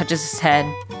modestly touches his head.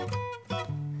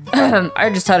 I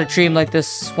just had a dream like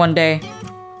this one day.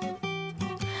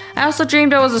 I also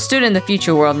dreamed I was a student in the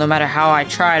future world. No matter how I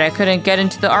tried, I couldn't get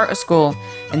into the art school.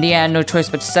 In the end, no choice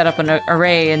but to set up an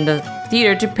array in the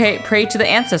theater to pray to the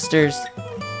ancestors.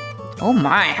 Oh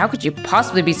my, how could you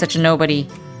possibly be such a nobody?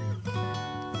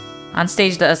 On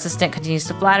stage, the assistant continues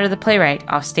to flatter the playwright.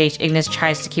 Off stage, Ignis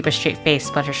tries to keep a straight face,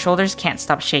 but her shoulders can't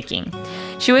stop shaking.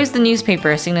 She waves the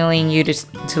newspaper, signaling you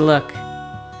to look.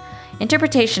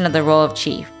 Interpretation of the role of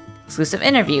Chief. Exclusive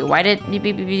interview. Why did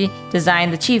BBB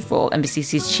design the Chief role?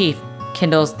 MBCC's Chief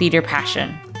kindles theater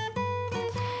passion.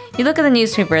 You look at the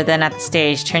newspaper, then at the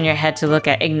stage, turn your head to look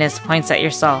at Ignis, points at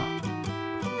yourself.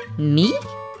 Me?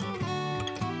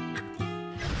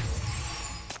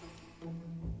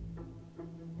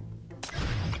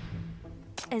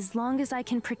 As long as I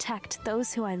can protect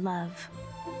those who I love.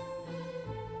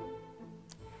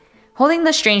 Holding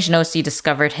the strange notes you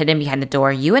discovered hidden behind the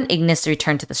door, you and Ignis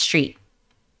return to the street.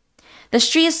 The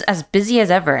street is as busy as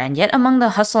ever, and yet among the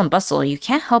hustle and bustle, you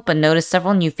can't help but notice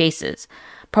several new faces,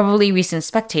 probably recent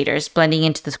spectators blending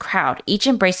into the crowd, each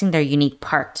embracing their unique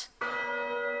part.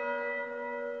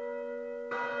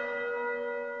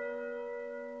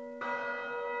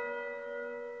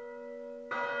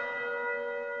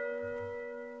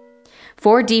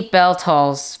 Four deep bell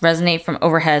tolls resonate from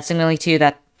overhead, signaling to you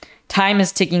that time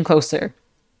is ticking closer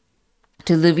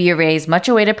to Luvia Ray's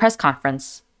much-awaited press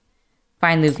conference.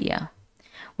 Find Luvia.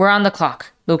 We're on the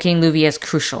clock. Locating Luvia is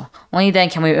crucial. Only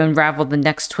then can we unravel the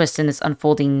next twist in this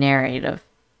unfolding narrative.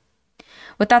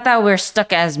 Without that, we're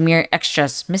stuck as mere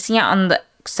extras, missing out on the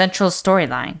central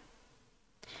storyline.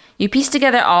 You piece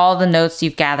together all the notes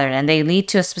you've gathered, and they lead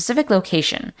to a specific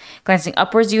location. Glancing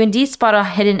upwards, you indeed spot a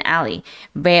hidden alley,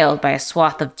 veiled by a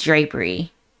swath of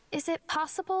drapery. Is it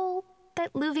possible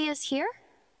that Luvia's here?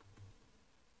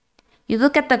 You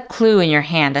look at the clue in your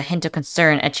hand, a hint of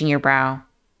concern etching your brow.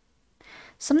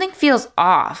 Something feels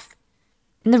off.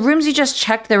 In the rooms you just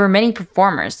checked, there were many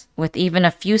performers, with even a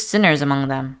few sinners among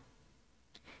them.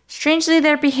 Strangely,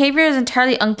 their behavior is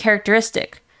entirely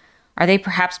uncharacteristic. Are they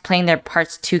perhaps playing their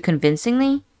parts too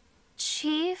convincingly?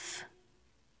 Chief,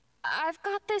 I've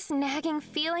got this nagging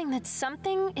feeling that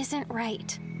something isn't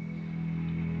right.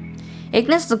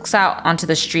 Ignis looks out onto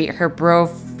the street, her brow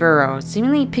furrowed,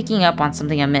 seemingly picking up on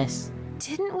something amiss.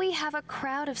 Didn't we have a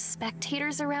crowd of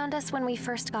spectators around us when we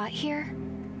first got here?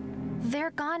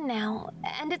 They're gone now,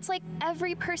 and it's like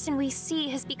every person we see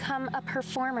has become a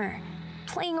performer,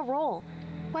 playing a role,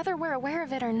 whether we're aware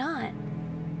of it or not.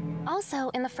 Also,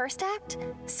 in the first act,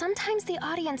 sometimes the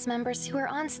audience members who were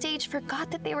on stage forgot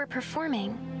that they were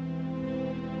performing.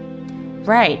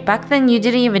 Right, back then you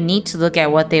didn't even need to look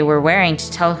at what they were wearing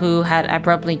to tell who had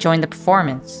abruptly joined the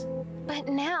performance. But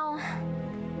now...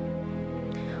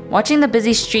 Watching the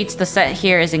busy streets, the set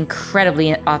here is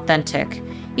incredibly authentic.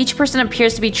 Each person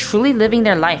appears to be truly living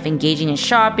their life, engaging in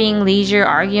shopping, leisure,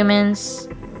 arguments.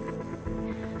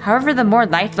 However, the more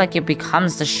lifelike it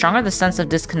becomes, the stronger the sense of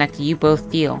disconnect you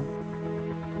both feel.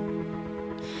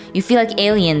 You feel like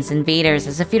aliens, invaders,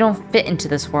 as if you don't fit into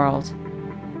this world.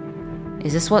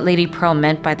 Is this what Lady Pearl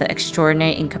meant by the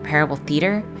extraordinary, incomparable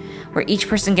theater? Where each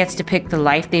person gets to pick the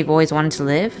life they've always wanted to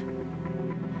live?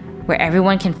 Where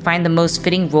everyone can find the most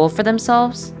fitting role for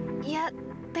themselves? Yet,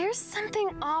 there's something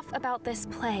off about this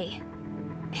play.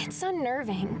 It's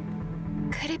unnerving.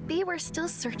 Could it be we're still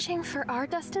searching for our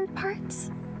destined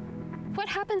parts? What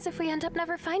happens if we end up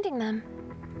never finding them?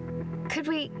 Could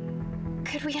we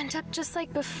end up just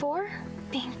like before,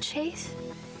 being chased?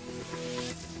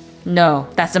 No,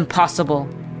 that's impossible.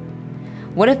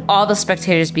 What if all the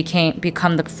spectators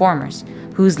become the performers?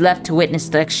 Who's left to witness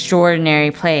the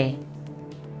extraordinary play?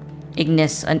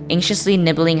 Ignis, anxiously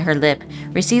nibbling her lip,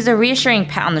 receives a reassuring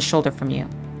pat on the shoulder from you.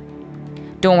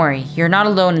 Don't worry, you're not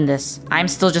alone in this. I'm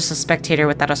still just a spectator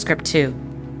without a script too.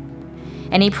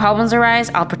 Any problems arise,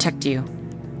 I'll protect you.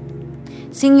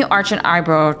 Seeing you arch an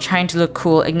eyebrow, trying to look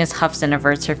cool, Ignis huffs and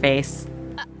averts her face.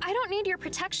 I don't need your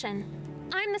protection.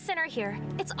 I'm the sinner here.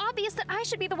 It's obvious that I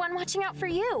should be the one watching out for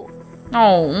you.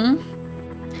 Oh.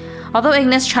 Although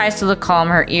Ignis tries to look calm,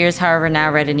 her ears, however,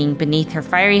 now reddening beneath her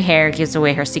fiery hair, gives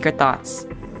away her secret thoughts.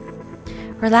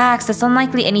 Relax, it's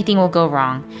unlikely anything will go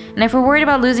wrong. And if we're worried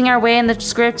about losing our way in the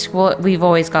script, well, we've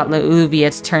always got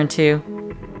Luvia to turn to.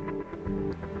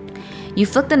 You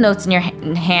flick the notes in your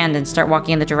hand and start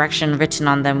walking in the direction written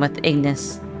on them with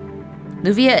Ignis.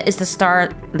 Luvia is the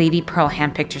star Lady Pearl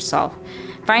handpicked herself.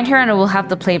 Find her and we'll have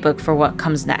the playbook for what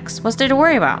comes next. What's there to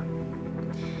worry about?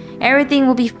 Everything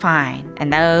will be fine.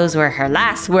 And those were her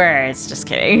last words. Just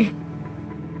kidding.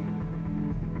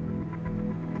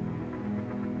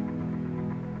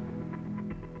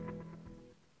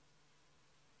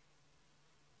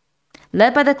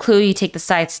 Led by the clue, you take the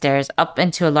side stairs up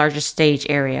into a larger stage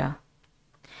area.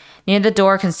 Near the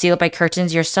door, concealed by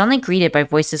curtains, you're suddenly greeted by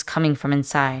voices coming from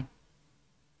inside.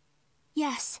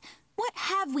 Yes, what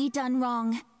have we done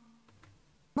wrong?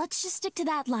 Let's just stick to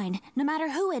that line, no matter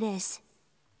who it is.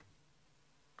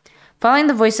 Following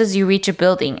the voices, you reach a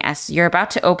building. As you're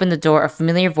about to open the door, a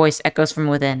familiar voice echoes from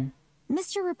within.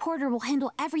 Mr. Reporter will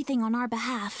handle everything on our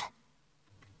behalf.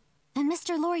 And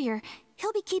Mr. Lawyer,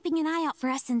 he'll be keeping an eye out for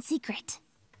us in secret.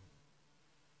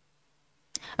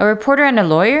 A reporter and a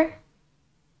lawyer?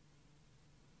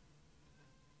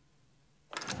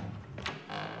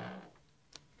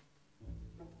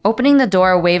 Opening the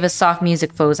door, a wave of soft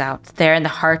music flows out. There in the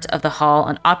heart of the hall,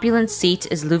 an opulent seat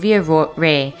is Luvia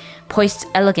Ray, poised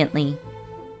elegantly.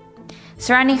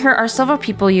 Surrounding her are several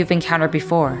people you've encountered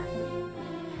before.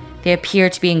 They appear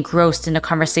to be engrossed in a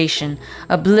conversation,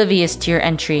 oblivious to your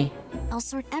entry. I'll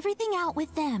sort everything out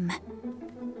with them.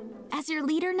 As your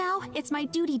leader now, it's my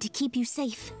duty to keep you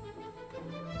safe.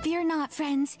 Fear not,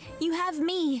 friends. You have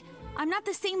me. I'm not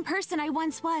the same person I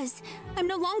once was. I'm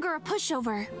no longer a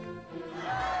pushover.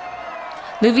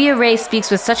 Luvia Ray speaks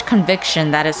with such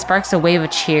conviction that it sparks a wave of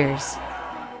cheers.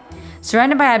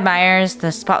 Surrounded by admirers,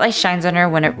 the spotlight shines on her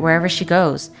wherever she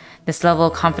goes. This level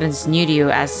of confidence is new to you,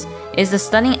 as is the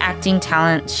stunning acting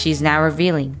talent she's now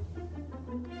revealing.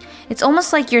 It's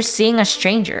almost like you're seeing a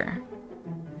stranger.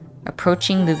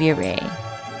 Approaching Luvia Ray.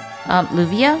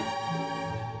 Luvia?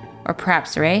 Or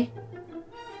perhaps Ray?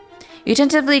 You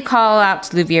tentatively call out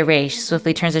to Luvia Ray. She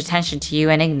swiftly turns her attention to you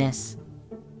and Ignis.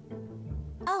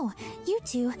 Oh, you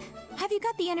two. Have you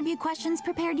got the interview questions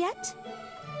prepared yet?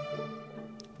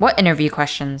 What interview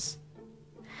questions?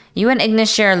 You and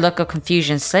Ignis share a look of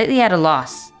confusion, slightly at a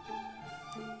loss.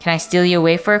 Can I steal you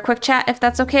away for a quick chat, if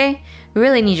that's okay? We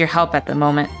really need your help at the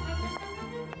moment.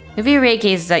 Luvia Ray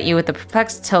gazes at you with a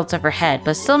perplexed tilt of her head,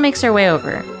 but still makes her way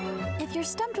over. If you're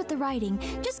stumped with the writing,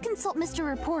 just consult Mr.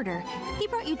 Reporter. He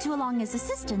brought you two along as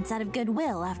assistants out of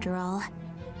goodwill, after all.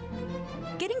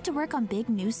 Getting to work on big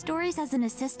news stories as an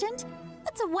assistant?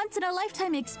 That's a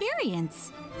once-in-a-lifetime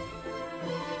experience.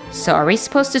 So are we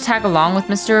supposed to tag along with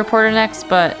Mr. Reporter next?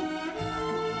 But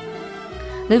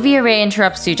Luvia Ray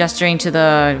interrupts you, gesturing to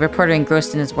the reporter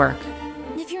engrossed in his work.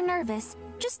 If you're nervous,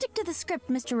 just stick to the script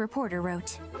Mr. Reporter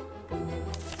wrote.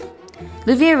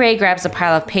 Luvia Ray grabs a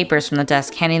pile of papers from the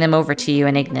desk, handing them over to you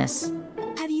and Ignis.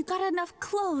 Have you got enough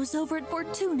clothes over at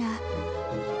Fortuna?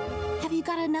 Have you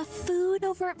got enough food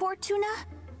over at Fortuna?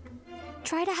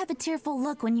 Try to have a tearful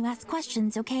look when you ask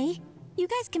questions, okay? You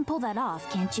guys can pull that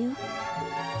off, can't you?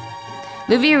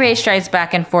 Luvia Ray strides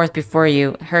back and forth before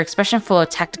you, her expression full of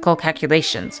tactical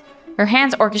calculations. Her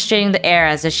hands orchestrating the air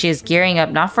as if she is gearing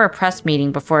up not for a press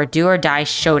meeting but for a do-or-die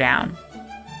showdown.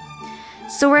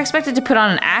 So we're expected to put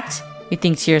on an act? You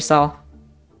think to yourself.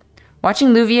 Watching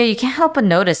Luvia, you can't help but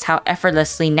notice how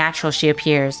effortlessly natural she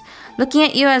appears, looking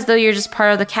at you as though you're just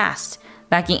part of the cast,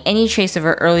 lacking any trace of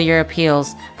her earlier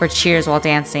appeals for cheers while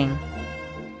dancing.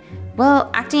 Well,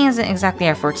 acting isn't exactly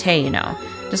our forte, you know.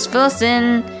 Just fill us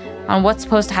in on what's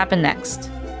supposed to happen next.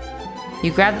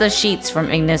 You grab the sheets from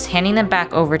Ignis, handing them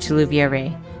back over to Luvia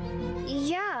Ray.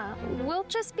 Yeah, we'll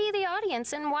just be the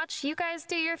audience and watch you guys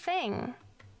do your thing.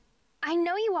 I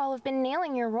know you all have been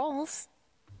nailing your roles.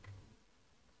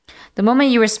 The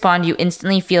moment you respond, you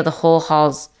instantly feel the whole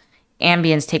hall's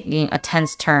ambience taking a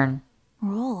tense turn.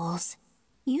 Roles?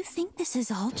 You think this is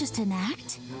all just an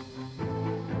act?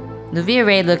 Luvia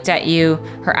Ray looked at you,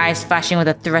 her eyes flashing with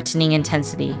a threatening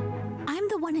intensity. I'm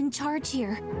the one in in charge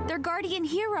here. Their guardian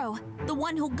hero. The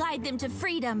one who'll guide them to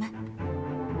freedom.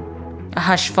 A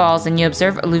hush falls and you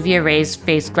observe Olivia Ray's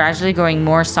face gradually growing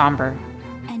more somber.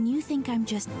 And you think I'm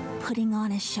just putting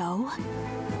on a show?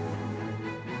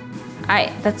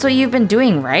 That's what you've been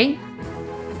doing, right?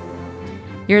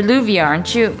 You're Olivia,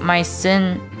 aren't you? My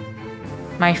friend.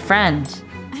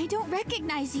 I don't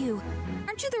recognize you.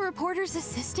 Aren't you the reporter's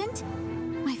assistant?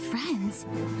 My friends?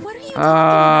 What are you talking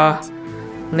about?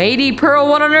 Lady Pearl,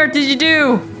 what on earth did you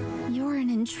do? You're an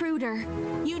intruder.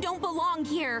 You don't belong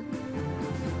here.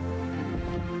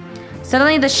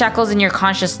 Suddenly, the shackles in your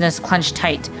consciousness clench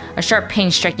tight, a sharp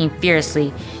pain striking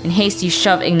fiercely. In haste, you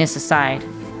shove Ignis aside.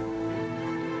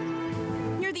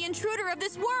 You're the intruder of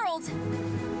this world!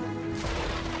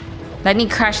 Lightning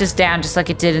crashes down just like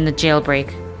it did in the jailbreak.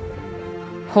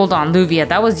 Hold on, Luvia,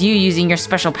 that was you using your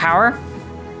special power?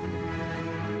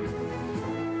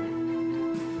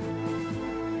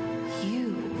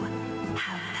 You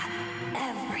have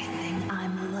everything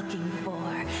I'm looking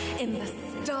for in the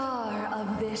star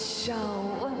of this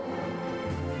show.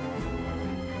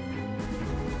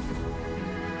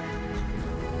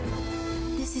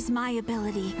 This is my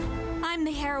ability. I'm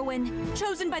the heroine,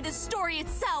 chosen by the story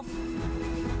itself.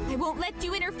 I won't let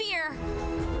you interfere.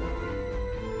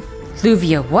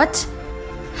 Luvia, what?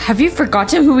 Have you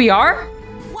forgotten who we are?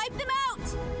 Wipe them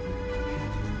out!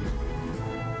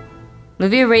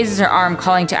 Luvia raises her arm,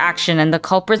 calling to action, and the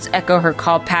culprits echo her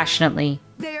call passionately.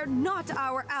 They are not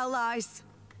our allies.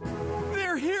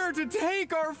 They're here to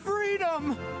take our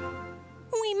freedom.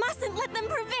 We mustn't let them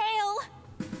prevail.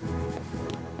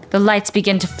 The lights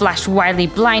begin to flash wildly,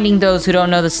 blinding those who don't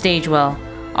know the stage well.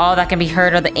 All that can be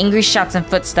heard are the angry shouts and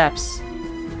footsteps.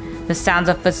 The sounds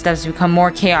of footsteps become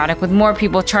more chaotic, with more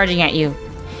people charging at you.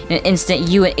 In an instant,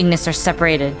 you and Ignis are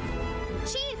separated.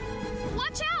 Chief,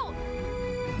 watch out!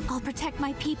 I'll protect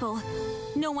my people.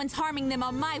 No one's harming them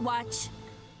on my watch.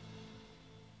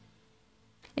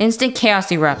 Instant chaos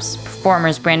erupts,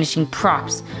 performers brandishing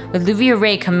props, with Luvia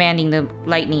Ray commanding the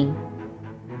lightning.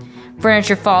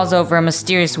 Furniture falls over, a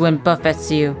mysterious wind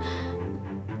buffets you,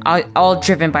 all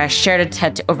driven by a shared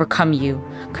intent to overcome you,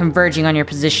 converging on your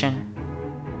position.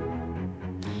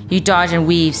 You dodge and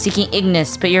weave, seeking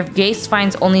Ignis, but your gaze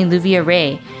finds only Luvia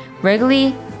Ray,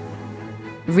 regally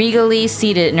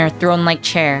seated in her throne-like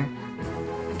chair.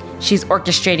 She's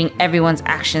orchestrating everyone's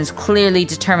actions, clearly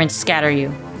determined to scatter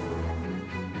you.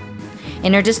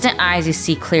 In her distant eyes, you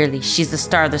see clearly. She's the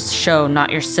star of the show, not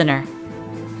your sinner.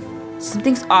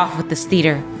 Something's off with this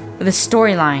theater, with the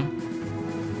storyline.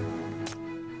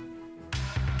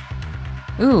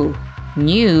 Ooh,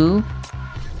 new.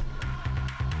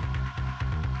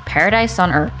 Paradise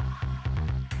on Earth.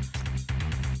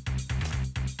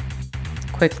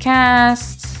 Quick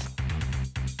cast.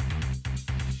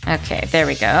 Okay, there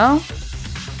we go.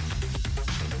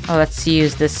 Oh, let's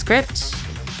use this script.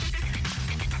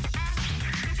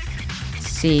 Let's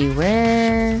see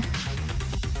where.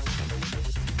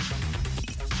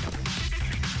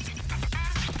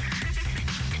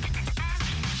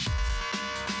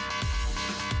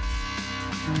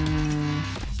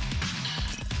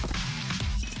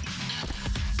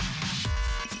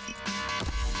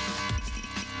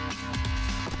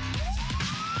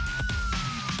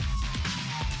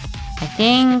 I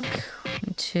think 1,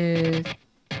 2,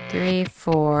 3,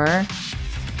 4.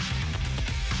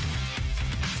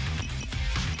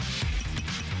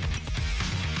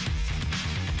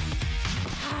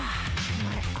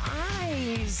 My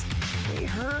eyes, they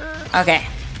hurt. Okay,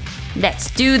 let's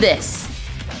do this.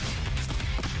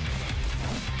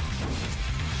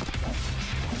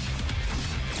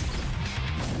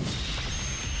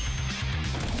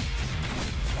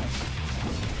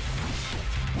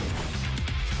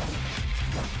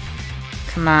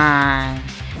 Come on.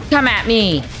 Come at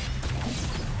me.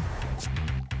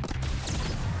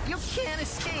 You can't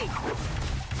escape.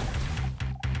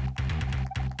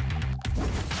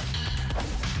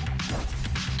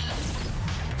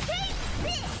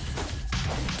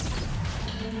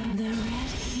 The red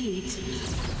heat.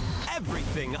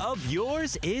 Everything of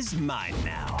yours is mine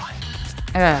now.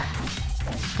 Ugh.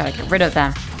 Gotta get rid of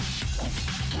them.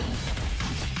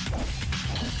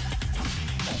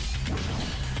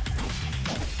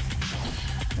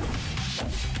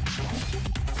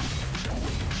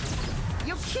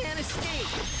 You can't escape.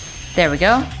 There we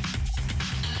go.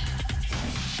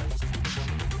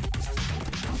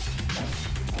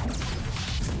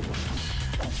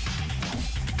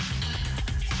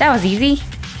 That was easy.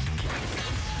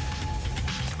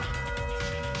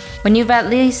 When you've at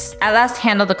last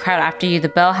handled the crowd after you, the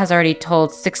bell has already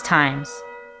tolled 6 times.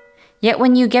 Yet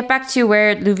when you get back to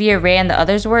where Luvia Ray and the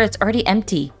others were, it's already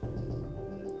empty.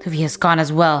 Livia is gone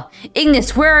as well.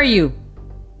 Ignis, where are you?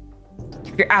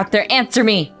 If you're out there, answer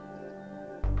me!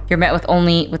 You're met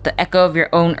with the echo of your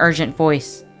own urgent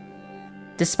voice.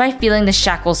 Despite feeling the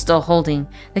shackles still holding,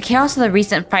 the chaos of the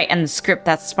recent fight and the script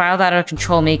that spiraled out of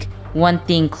control make one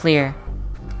thing clear.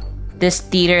 This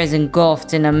theater is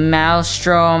engulfed in a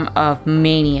maelstrom of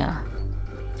mania.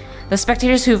 The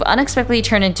spectators who've unexpectedly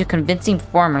turned into convincing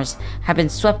performers have been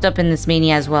swept up in this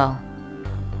mania as well.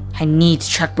 I need to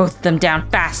track both of them down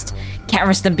fast. Can't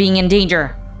risk them being in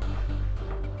danger.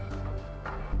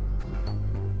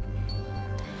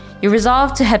 You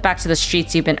resolve to head back to the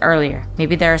streets you've been earlier.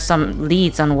 Maybe there are some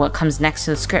leads on what comes next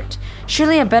to the script.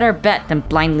 Surely a better bet than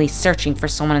blindly searching for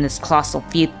someone in this colossal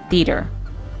theater.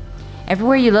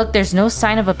 Everywhere you look, there's no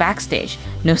sign of a backstage,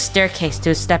 no staircase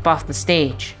to step off the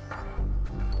stage.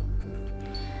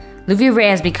 Livia Ray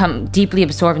has become deeply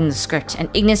absorbed in the script, and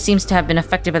Ignis seems to have been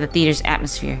affected by the theater's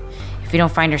atmosphere. If you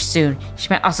don't find her soon, she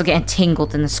might also get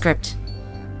entangled in the script.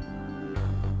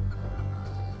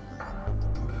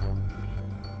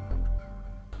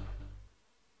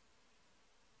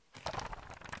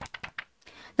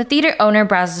 The theater owner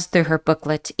browses through her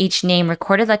booklet, each name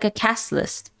recorded like a cast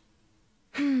list.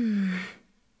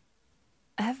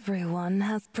 Everyone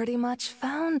has pretty much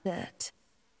found it.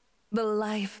 The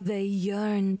life they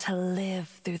yearn to live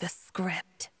through the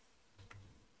script.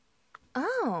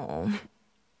 Oh.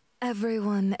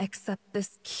 Everyone except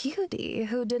this cutie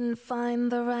who didn't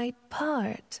find the right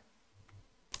part.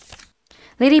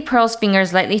 Lady Pearl's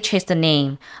fingers lightly trace the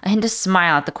name, a hint of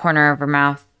smile at the corner of her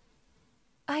mouth.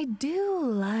 I do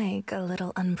like a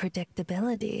little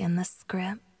unpredictability in the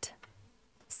script.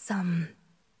 Some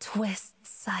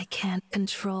twists I can't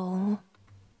control.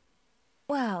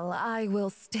 Well, I will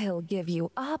still give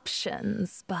you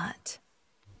options, but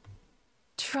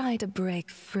try to break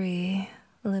free,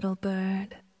 little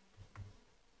bird.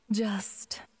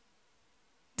 Just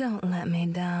don't let me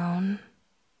down.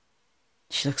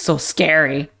 She looks so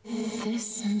scary.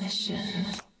 This mission.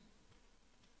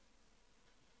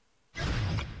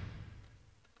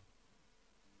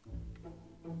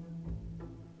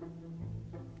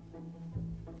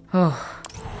 Oh,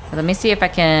 let me see if I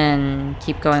can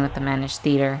keep going with the managed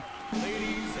theater.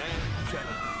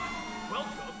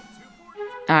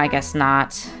 Oh, I guess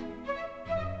not.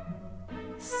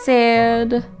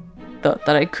 Sad. Thought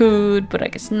that I could, but I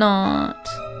guess not.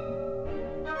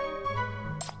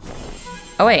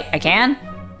 Oh wait, I can?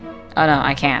 Oh no,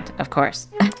 I can't, of course.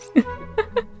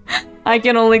 I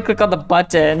can only click on the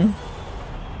button.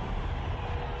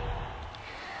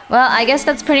 Well, I guess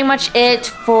that's pretty much it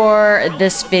for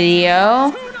this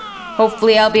video.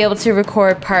 Hopefully I'll be able to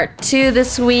record part 2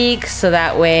 this week, so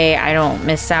that way I don't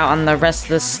miss out on the rest of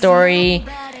the story.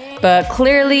 But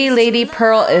clearly Lady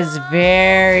Pearl is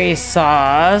very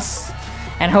sauce.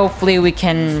 And hopefully we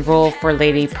can roll for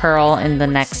Lady Pearl in the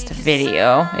next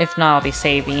video. If not, I'll be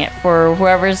saving it for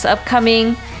whoever's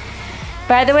upcoming.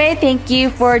 By the way, thank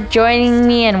you for joining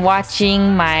me and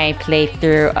watching my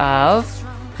playthrough of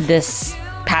this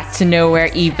Path to Nowhere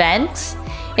event.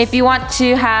 If you want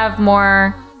to have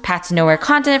more Path to Nowhere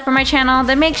content for my channel,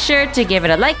 then make sure to give it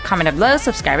a like, comment down below,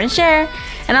 subscribe, and share.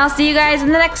 And I'll see you guys in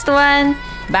the next one.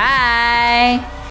 Bye!